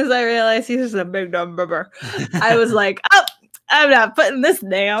as soon as I realized he's just a big dumb rubber, I was like, oh, I'm not putting this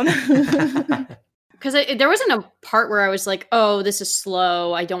down. Because there wasn't a part where I was like, oh, this is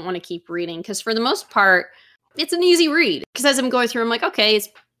slow, I don't want to keep reading. Because for the most part, it's an easy read. Because as I'm going through, I'm like, okay, it's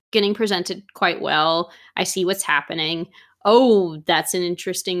getting presented quite well. I see what's happening. Oh, that's an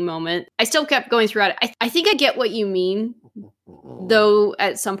interesting moment. I still kept going throughout it. I think I get what you mean, though,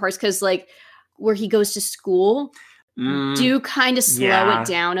 at some parts. Because, like, where he goes to school, do kind of slow it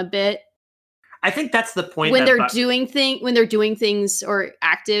down a bit. I think that's the point. When they're doing things or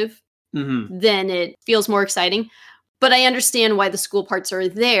active, then it feels more exciting. But I understand why the school parts are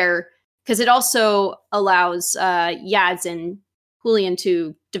there, because it also allows Yads and Julian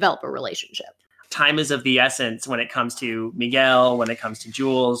to develop a relationship. Time is of the essence when it comes to Miguel, when it comes to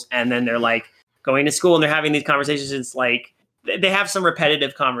Jules, and then they're like going to school and they're having these conversations. It's like they have some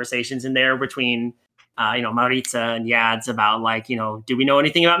repetitive conversations in there between Maritza and Yads about, like, do we know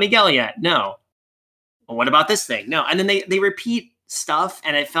anything about Miguel yet? No. Well, what about this thing? No. And then they repeat stuff,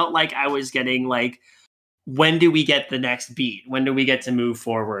 and it felt like I was getting like, when do we get the next beat? When do we get to move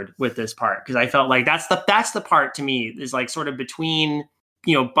forward with this part? Because I felt like that's the part to me is like sort of between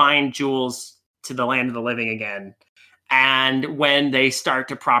bind Jules to the land of the living again, and when they start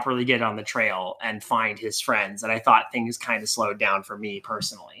to properly get on the trail and find his friends. And I thought things kind of slowed down for me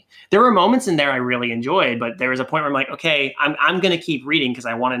personally. There were moments in there I really enjoyed, but there was a point where I'm like, okay, I'm going to keep reading because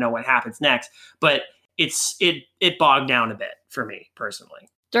I want to know what happens next. But it bogged down a bit for me personally.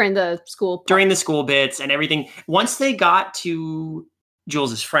 During the school bits and everything. Once they got to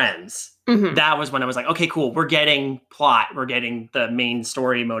Jules's friends, that was when I was like, okay, cool. We're getting plot. We're getting the main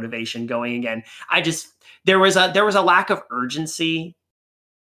story motivation going again. There was a lack of urgency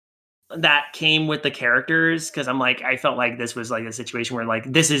that came with the characters, because I felt like this was like a situation where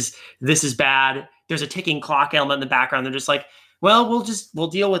like this is bad. There's a ticking clock element in the background. They're just like, well, we'll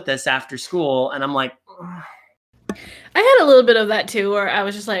deal with this after school. And I'm like, ugh. I had a little bit of that too, where I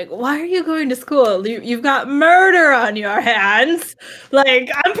was just like, why are you going to school? You've got murder on your hands. Like,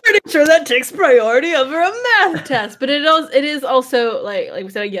 I'm pretty sure that takes priority over a math test. But it is also like we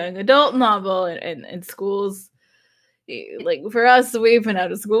said, a young adult novel, and schools, like, for us, we've been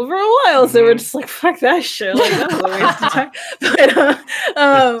out of school for a while, so we're just like, fuck that shit. Like, that was a waste of time.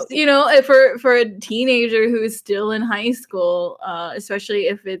 But for a teenager who's still in high school, especially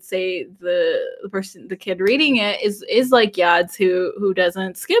if it's the kid reading it is like Yads, who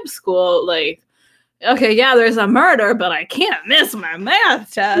doesn't skip school, like, okay, yeah, there's a murder, but I can't miss my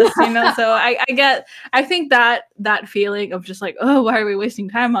math test, So I think that feeling of just like, oh, why are we wasting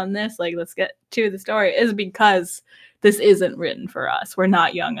time on this? Like, let's get to the story, is because this isn't written for us. We're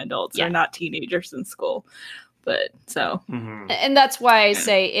not young adults. We're not teenagers in school. But so. And that's why I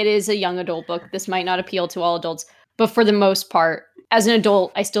say it is a young adult book. This might not appeal to all adults, but for the most part, as an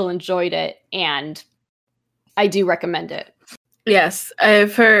adult, I still enjoyed it, and I do recommend it. Yes.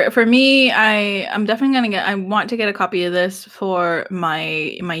 For me, I'm definitely I want to get a copy of this for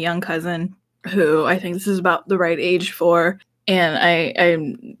my young cousin, who I think this is about the right age for. And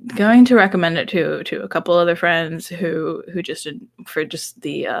I'm going to recommend it to a couple other friends who just for just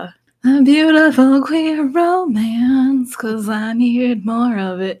the a beautiful queer romance, because I need more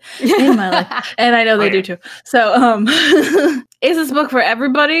of it in my life. And I know they do too. So is this book for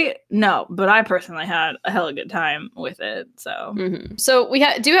everybody? No, but I personally had a hella good time with it. So So we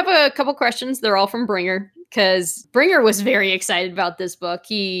do have a couple questions. They're all from Bringer, because Bringer was very excited about this book.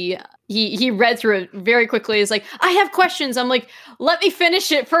 He read through it very quickly. He's like, I have questions. I'm like, let me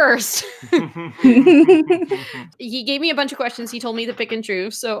finish it first. He gave me a bunch of questions. He told me to pick and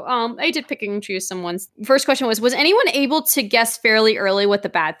choose. So I did pick and choose some ones. First question was anyone able to guess fairly early what the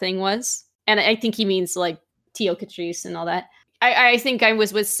bad thing was? And I think he means like Tio Catrice and all that. I think I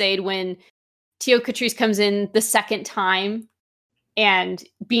was with Sade when Tio Catrice comes in the second time and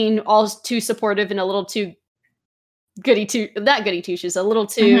being all too supportive and a little too goody two-shoes, a little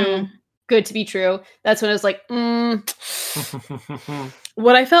too good to be true. That's when I was like,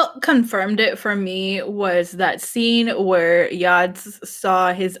 What I felt confirmed it for me was that scene where Yads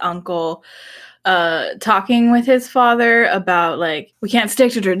saw his uncle talking with his father about like, we can't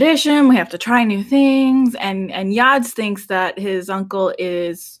stick to tradition, we have to try new things, and Yads thinks that his uncle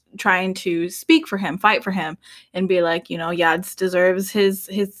is trying to speak for him, fight for him, and be like, you know, Yads deserves his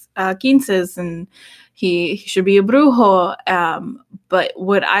quinces and he should be a brujo. But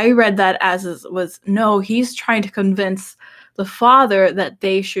what I read that as was no, he's trying to convince the father that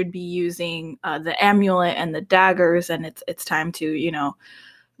they should be using the amulet and the daggers, and it's time to, you know,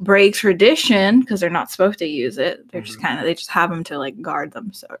 break tradition, because they're not supposed to use it. They're just they just have them to like guard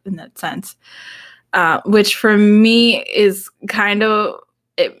them. So in that sense, which for me is kind of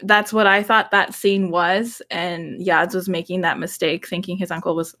that's what I thought that scene was, and Yads was making that mistake, thinking his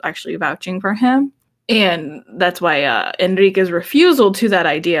uncle was actually vouching for him. And that's why Enrique's refusal to that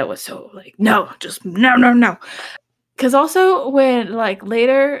idea was so like, no, just no. Because also when like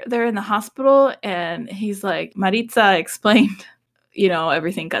later they're in the hospital and he's like, Maritza explained, you know,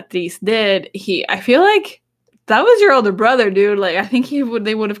 everything Catrice did. I feel like that was your older brother, dude. Like I think he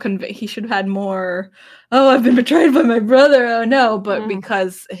should have had more. Oh, I've been betrayed by my brother. Oh no, but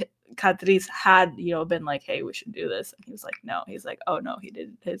because Catrice had, you know, been like, hey, we should do this, and he was like, no. He's like, oh no, he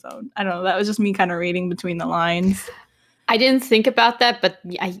did his own. I don't know. That was just me kind of reading between the lines. I didn't think about that, but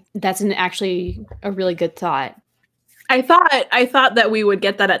that's actually a really good thought. I thought that we would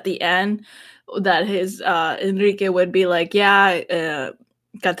get that at the end, that his Enrique would be like, yeah,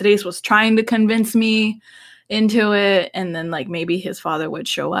 Catrice was trying to convince me into it, and then like maybe his father would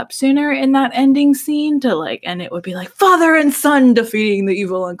show up sooner in that ending scene to like, and it would be like father and son defeating the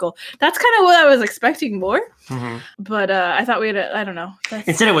evil uncle. That's kind of what I was expecting more. But I thought we had I don't know.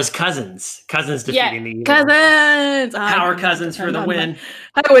 Instead it was cousins defeating the evil cousins. Power cousins for the win.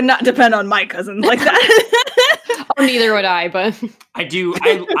 I would not depend on my cousins like that. Oh, neither would I, but I do.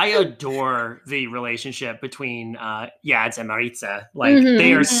 I adore the relationship between Yads and Maritza. Like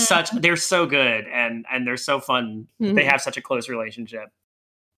they're so good and they're so fun. They have such a close relationship.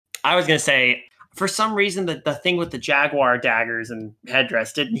 I was gonna say, for some reason, the thing with the jaguar daggers and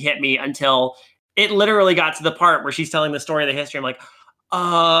headdress didn't hit me until it literally got to the part where she's telling the story of the history. I'm like,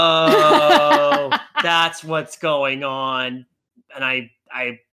 oh, that's what's going on, and I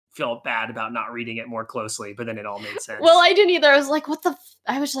felt bad about not reading it more closely, but then it all made sense. Well, I didn't either. I was like, what's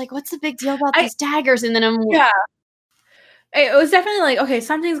the big deal about these daggers? And then it was definitely like, okay,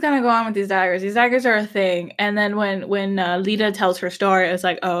 something's gonna go on with these daggers. These daggers are a thing. And then when Lita tells her story, it was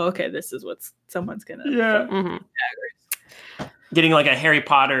like, oh, okay, this is what someone's gonna daggers. Getting like a Harry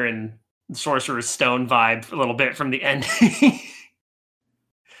Potter and Sorcerer's Stone vibe a little bit from the ending.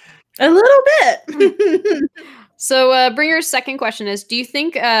 A little bit. So, Bringer's second question is, do you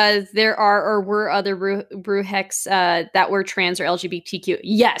think there are or were other Brujeheks that were trans or LGBTQ?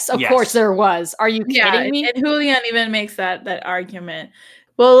 Yes, of course there was. Are you kidding me? And Julian even makes that argument.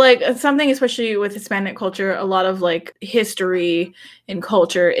 Well, like something, especially with Hispanic culture, a lot of like history and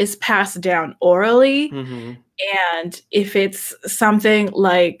culture is passed down orally. And if it's something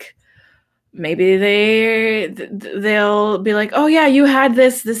like, maybe they'll be like, oh yeah, you had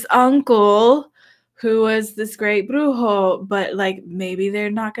this uncle who was this great brujo, but like maybe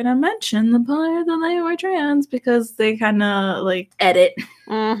they're not gonna mention the part that they were trans because they kind of like edit.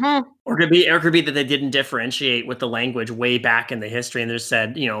 Or it could be that they didn't differentiate with the language way back in the history, and they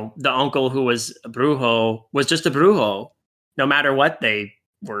said, you know, the uncle who was a brujo was just a brujo, no matter what they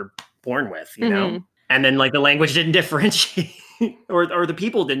were born with, you know. And then like the language didn't differentiate, or the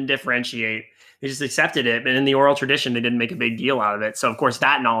people didn't differentiate. They just accepted it, but in the oral tradition, they didn't make a big deal out of it. So, of course,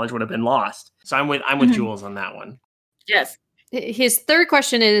 that knowledge would have been lost. So, I'm with Jules on that one. Yes, His third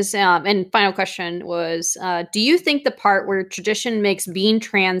question is, and final question was, do you think the part where tradition makes being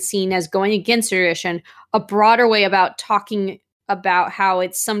trans seen as going against tradition a broader way about talking about how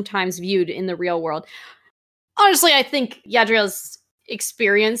it's sometimes viewed in the real world? Honestly, I think Yadriel's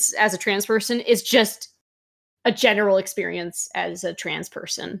experience as a trans person is just a general experience as a trans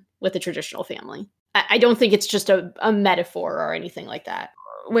person with a traditional family. I don't think it's just a metaphor or anything like that.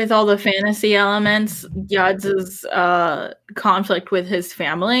 With all the fantasy elements, Yadz's conflict with his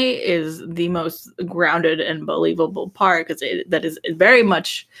family is the most grounded and believable part, because that is very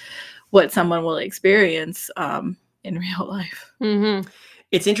much what someone will experience in real life. Mm-hmm.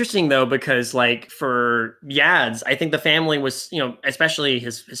 It's interesting though, because like for Yads, I think the family was, especially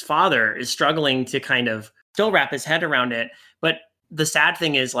his father is struggling to kind of still wrap his head around it. But the sad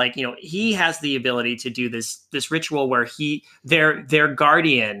thing is, like, he has the ability to do this ritual where their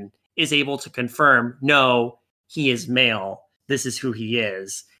guardian is able to confirm, no, he is male. This is who he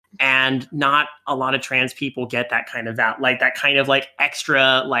is. And not a lot of trans people get that kind of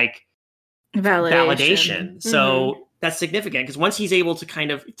extra like validation. So that's significant, because once he's able to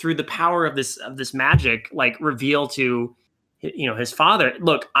kind of, through the power of this magic, like reveal to his father,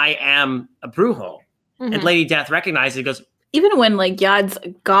 look, I am a Brujo. Mm-hmm. And Lady Death recognizes it, goes, even when like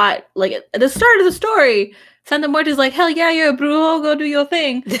Yads got like at the start of the story, Santa Muerte's like, hell yeah, you're a Brujo, go do your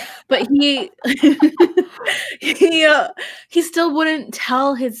thing. But he he still wouldn't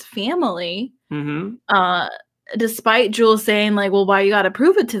tell his family. Mm-hmm. Despite Jules saying like, well, why you gotta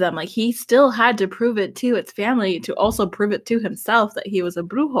prove it to them? Like, he still had to prove it to its family, to also prove it to himself that he was a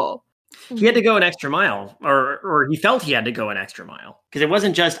Brujo. He had to go an extra mile, or he felt he had to go an extra mile, because it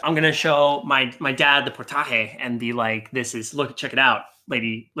wasn't just, I'm going to show my dad the portaje and be like, this is, look, check it out.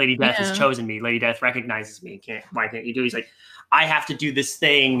 Lady Death has chosen me. Lady Death recognizes me. Why can't you do it? He's like, I have to do this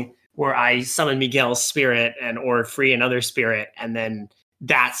thing where I summon Miguel's spirit or free another spirit. And then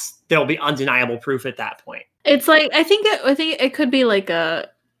there'll be undeniable proof at that point. It's like, I think it could be like a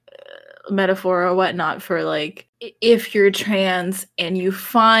metaphor or whatnot for like, if you're trans and you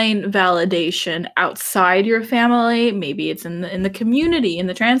find validation outside your family, maybe it's in the community, in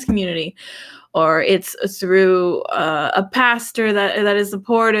the trans community, or it's through a pastor that is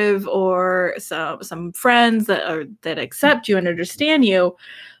supportive, or some friends that accept you and understand you.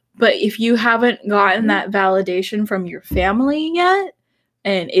 But if you haven't gotten that validation from your family yet,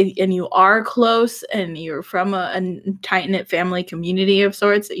 and you are close and you're from a tight-knit family community of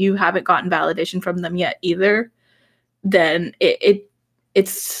sorts, that you haven't gotten validation from them yet either, then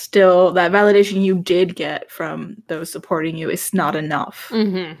it's still, that validation you did get from those supporting you is not enough.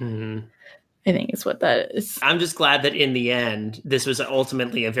 Mm-hmm. Mm-hmm. I think it's what that is. I'm just glad that in the end, this was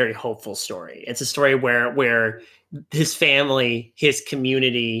ultimately a very hopeful story. It's a story where his family, his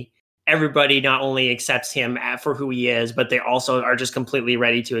community, everybody not only accepts him for who he is, but they also are just completely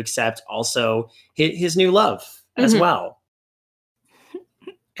ready to accept also his new love as well.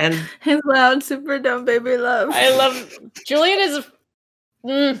 And his loud, super dumb baby love. I love Julian is.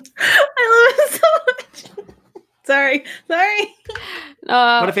 I love it so much. Sorry.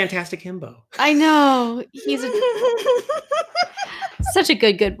 What a fantastic himbo. I know. He's such a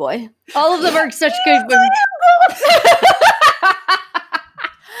good boy. All of them are such good boys.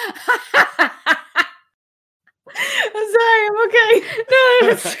 I'm sorry. I'm okay. No,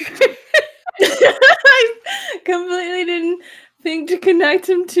 I completely didn't think to connect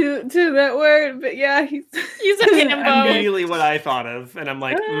him to that word, but yeah, he's a himbo. Immediately what I thought of, and I'm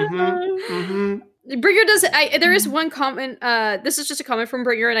like, Bringer does. There is one comment. This is just a comment from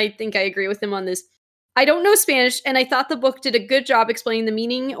Bringer, and I think I agree with him on this. I don't know Spanish, and I thought the book did a good job explaining the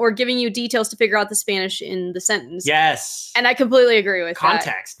meaning or giving you details to figure out the Spanish in the sentence. Yes, and I completely agree with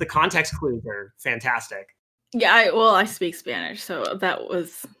context. The context clues are fantastic. Yeah, I speak Spanish, so that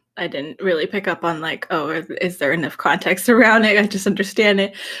was, I didn't really pick up on like, oh, is there enough context around it? I just understand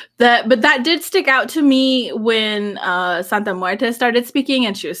it. But that did stick out to me when Santa Muerte started speaking,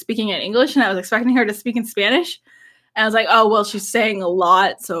 and she was speaking in English, and I was expecting her to speak in Spanish. And I was like, oh, well, she's saying a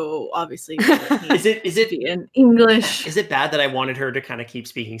lot, so obviously is it in English? Is it bad that I wanted her to kind of keep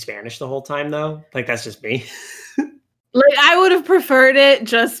speaking Spanish the whole time, though? Like, that's just me. Like, I would have preferred it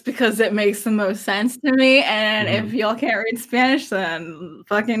just because it makes the most sense to me. And if y'all can't read Spanish, then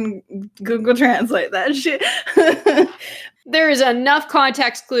fucking Google Translate that shit. There is enough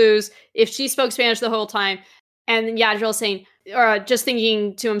context clues if she spoke Spanish the whole time. And Yadriel saying, or just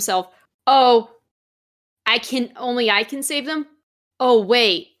thinking to himself, oh, I can save them. Oh,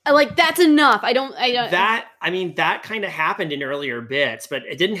 wait, Like, that's enough. I don't that kind of happened in earlier bits, but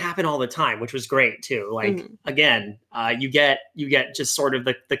it didn't happen all the time, which was great too. Like, again, you get just sort of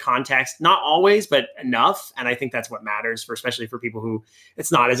the context, not always, but enough. And I think that's what matters especially for people who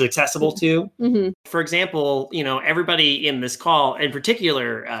it's not as accessible to. For example, everybody in this call, in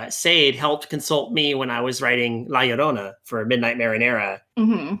particular, Sade helped consult me when I was writing La Llorona for Midnight Marinera.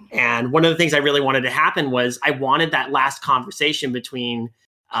 And one of the things I really wanted to happen was I wanted that last conversation between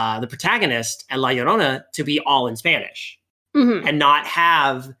the protagonist and La Llorona to be all in Spanish and not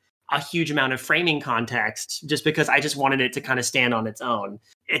have a huge amount of framing context, just because I just wanted it to kind of stand on its own.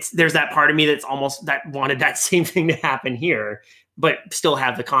 There's that part of me that's almost that wanted that same thing to happen here, but still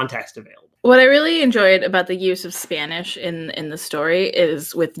have the context available. What I really enjoyed about the use of Spanish in the story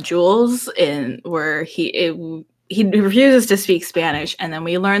is with Jules, where he refuses to speak Spanish, and then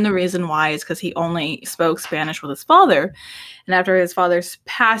we learn the reason why is because he only spoke Spanish with his father, and after his father's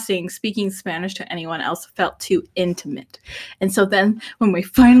passing, speaking Spanish to anyone else felt too intimate. And so then when we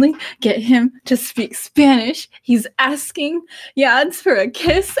finally get him to speak Spanish, he's asking Yads for a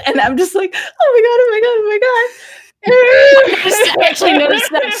kiss, and I'm just like, oh my god. I actually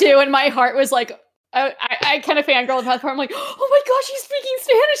noticed that too, and my heart was like, I kind of fangirled about the part. I'm like, oh my gosh, he's speaking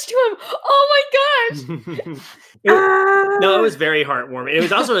Spanish to him. Oh my gosh. No, it was very heartwarming. It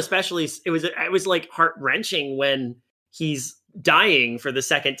was also it was like heart-wrenching when he's dying for the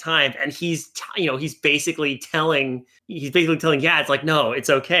second time, and he's basically telling it's like, no, it's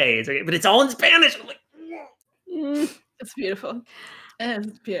okay, but it's all in Spanish. I'm like, it's beautiful.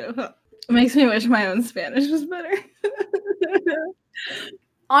 It's beautiful. It makes me wish my own Spanish was better.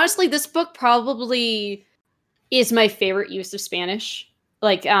 Honestly, this book probably is my favorite use of Spanish,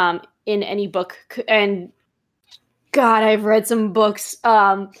 like in any book. And God, I've read some books.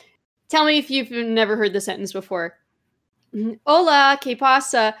 Tell me if you've never heard the sentence before. Hola, ¿qué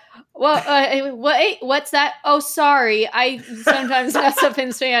pasa? Well, what's that? Oh, sorry. I sometimes mess up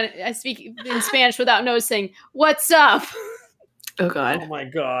in Spanish. I speak in Spanish without noticing. What's up? Oh, God. Oh, my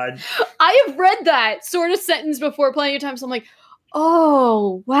God. I have read that sort of sentence before plenty of times. So I'm like,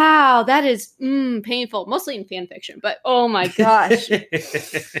 oh, wow, that is painful. Mostly in fan fiction, but oh my gosh.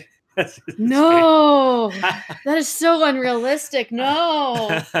 No, that is so unrealistic.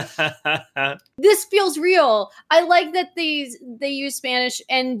 No. This feels real. I like that they use Spanish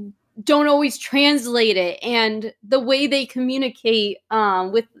and don't always translate it. And the way they communicate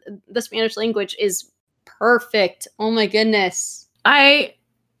with the Spanish language is perfect. Oh my goodness. I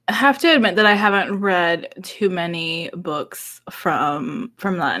have to admit that I haven't read too many books from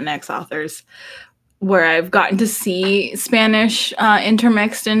Latinx authors where I've gotten to see Spanish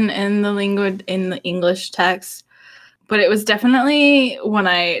intermixed in the English text. But it was definitely, when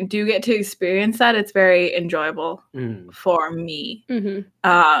I do get to experience that, it's very enjoyable for me.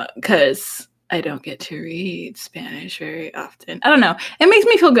 Because I don't get to read Spanish very often. I don't know. It makes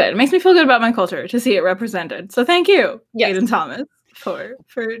me feel good. It makes me feel good about my culture to see it represented. So thank you, Aiden Thomas, for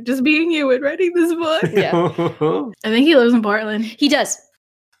just being you and writing this book. Yeah. I think he lives in Portland. He does.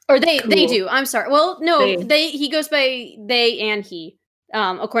 Or they do. I'm sorry. Well, no, he goes by they and he,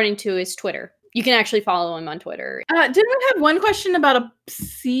 according to his Twitter. You can actually follow him on Twitter. Didn't we have one question about a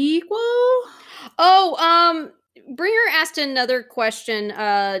sequel? Oh, Bringer asked another question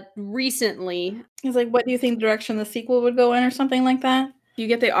recently. He's like, what do you think the direction the sequel would go in, or something like that? If you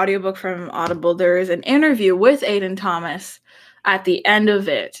get the audiobook from Audible, there is an interview with Aiden Thomas at the end of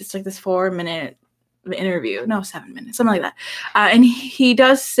it. It's like this 4-minute interview. No, 7 minutes, something like that. And he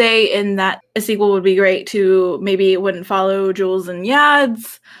does say in that a sequel would be great too. Maybe it wouldn't follow Jules and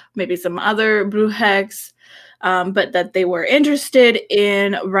Yads, maybe some other Brujex, but that they were interested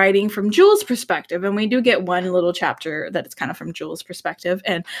in writing from Jules' perspective. And we do get one little chapter that is kind of from Jules' perspective.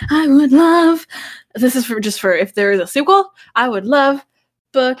 And I would love, this is for if there is a sequel, I would love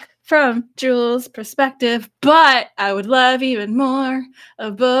book from Jules' perspective, but I would love even more a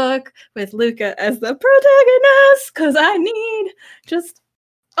book with Luca as the protagonist, because I need just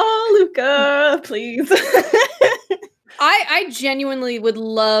all Luca, please. I genuinely would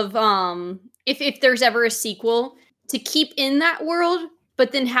love if there's ever a sequel to keep in that world,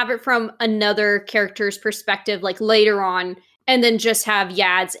 but then have it from another character's perspective, like later on, and then just have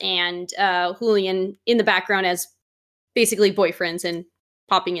Yads and Julian in the background as basically boyfriends and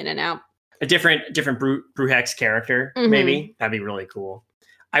popping in and out. A different Brujex character, maybe. That'd be really cool.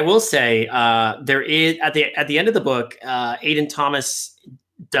 I will say there is at the end of the book, Aiden Thomas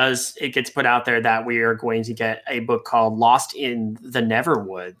gets put out there that we are going to get a book called Lost in the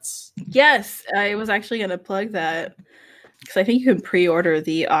Neverwoods. Yes, I was actually going to plug that because I think you can pre-order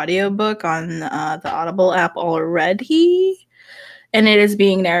the audiobook on the Audible app already. And it is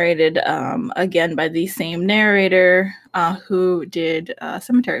being narrated again by the same narrator who did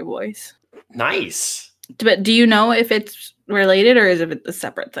Cemetery Boys. Nice. But do you know if it's related or is it a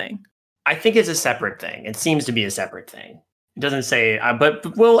separate thing? I think it's a separate thing. It seems to be a separate thing. It doesn't say, but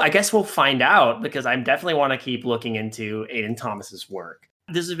I guess we'll find out, because I definitely want to keep looking into Aiden Thomas's work.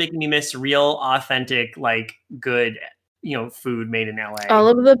 This is making me miss real, authentic, like good, food made in LA. All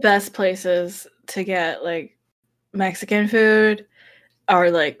of the best places to get like Mexican food are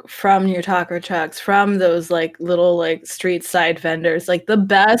like from your taco trucks, from those like little like street side vendors. Like the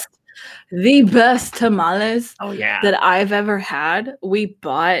best tamales that I've ever had, we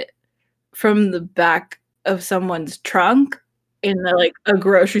bought from the back of someone's trunk in a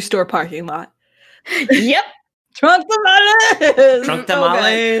grocery store parking lot. Yep. Trunk tamales. Trunk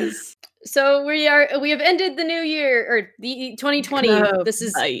tamales. So we have ended the new year, or the 2020. This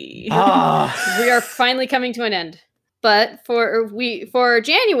is we are finally coming to an end. But for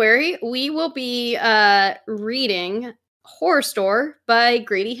January, we will be reading Horror Store by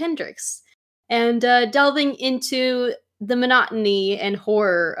Grady Hendrix and delving into the monotony and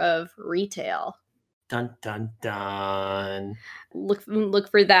horror of retail. Dun dun dun. Look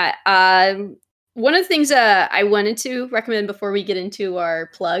for that. One of the things I wanted to recommend before we get into our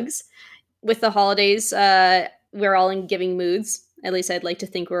plugs, with the holidays, we're all in giving moods. At least I'd like to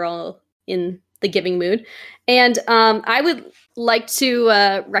think we're all in the giving mood. And I would like to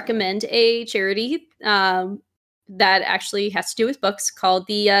recommend a charity that actually has to do with books called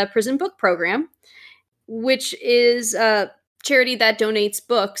the Prison Book Program, which is a charity that donates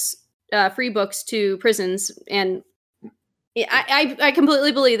books, free books to prisons. And I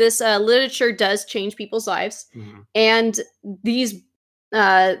completely believe this. Literature does change people's lives. Mm-hmm. And these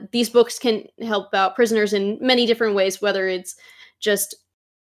books can help out prisoners in many different ways, whether it's just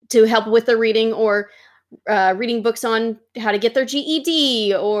to help with their reading, or reading books on how to get their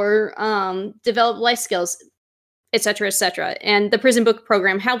GED, or develop life skills, etc., etc. And the Prison Book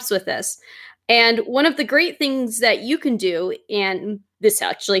Program helps with this. And one of the great things that you can do, and this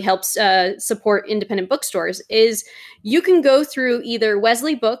actually helps support independent bookstores, is you can go through either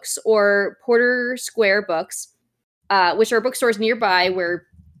Wesley Books or Porter Square Books, which are bookstores nearby where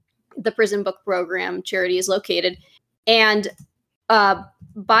the Prison Book Program charity is located, and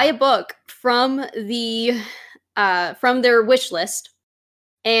buy a book from their wish list,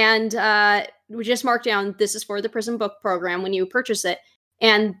 and we just mark down this is for the Prison Book Program when you purchase it,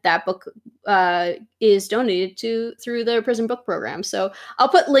 and that book is donated through the Prison Book Program. So I'll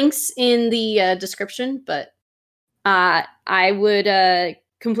put links in the description, but I would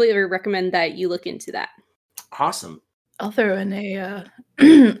completely recommend that you look into that. Awesome. I'll throw in a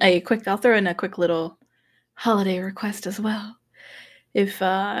quick little holiday request as well. If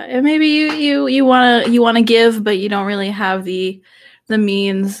maybe you wanna give, but you don't really have the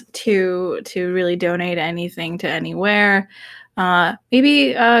means to really donate anything to anywhere,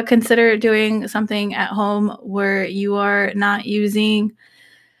 maybe consider doing something at home where you are not using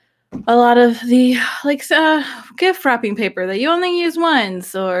a lot of the gift wrapping paper that you only use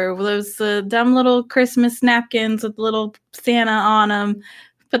once, or those dumb little Christmas napkins with little Santa on them.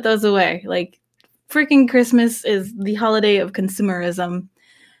 Put those away. Like, freaking Christmas is the holiday of consumerism,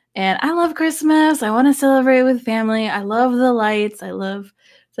 and I love Christmas. I want to celebrate with family. I love the lights. I love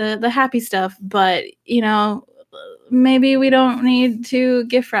the happy stuff. But maybe we don't need to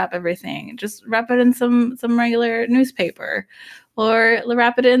gift wrap everything. Just wrap it in some regular newspaper, or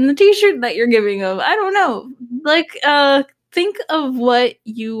wrap it in the t-shirt that you're giving them. I don't know. Think of what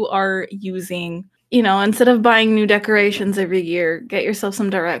you are using. Instead of buying new decorations every year, get yourself some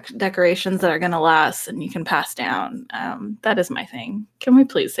decorations that are going to last and you can pass down. That is my thing. Can we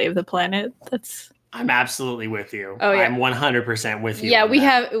please save the planet? I'm absolutely with you. Oh, yeah. I'm 100% with you. Yeah,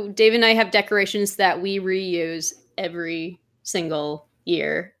 Dave and I have decorations that we reuse every single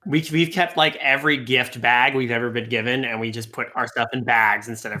year. We've kept every gift bag we've ever been given, and we just put our stuff in bags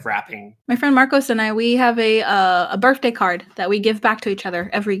instead of wrapping. My friend Marcos and I, we have a birthday card that we give back to each other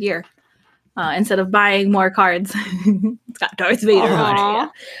every year. Instead of buying more cards. It's got Darth Vader on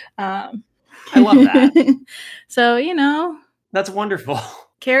it. Yeah. I love that. So, that's wonderful.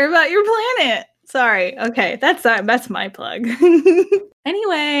 Care about your planet. Sorry. Okay, that's my plug.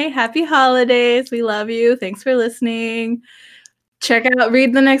 Anyway, happy holidays. We love you. Thanks for listening.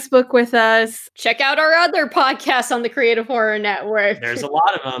 Read the next book with us. Check out our other podcasts on the Creative Horror Network. There's a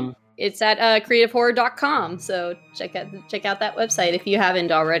lot of them. It's at creativehorror.com. So check out that website if you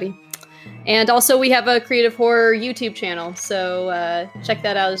haven't already. And also, we have a Creative Horror YouTube channel, so check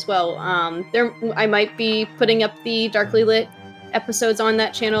that out as well. I might be putting up the Darkly Lit episodes on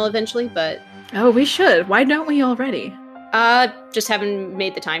that channel eventually, but... Oh, we should. Why don't we already? Just haven't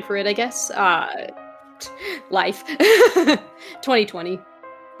made the time for it, I guess. Life. 2020.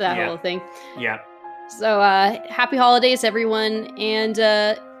 That whole thing. Yeah. So, happy holidays, everyone, and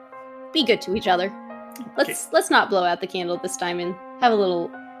be good to each other. Let's not blow out the candle this time and have a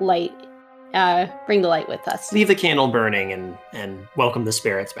little light. Bring the light with us. Leave the candle burning and welcome the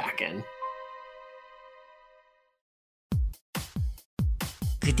spirits back in.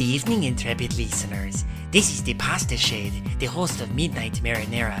 Good evening, intrepid listeners. This is the Pasta Shade, the host of Midnight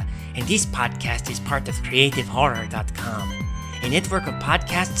Marinera, and this podcast is part of CreativeHorror.com, a network of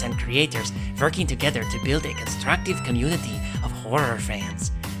podcasts and creators working together to build a constructive community of horror fans.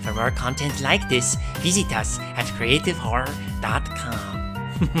 For more content like this, visit us at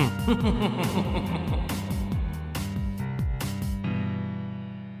CreativeHorror.com.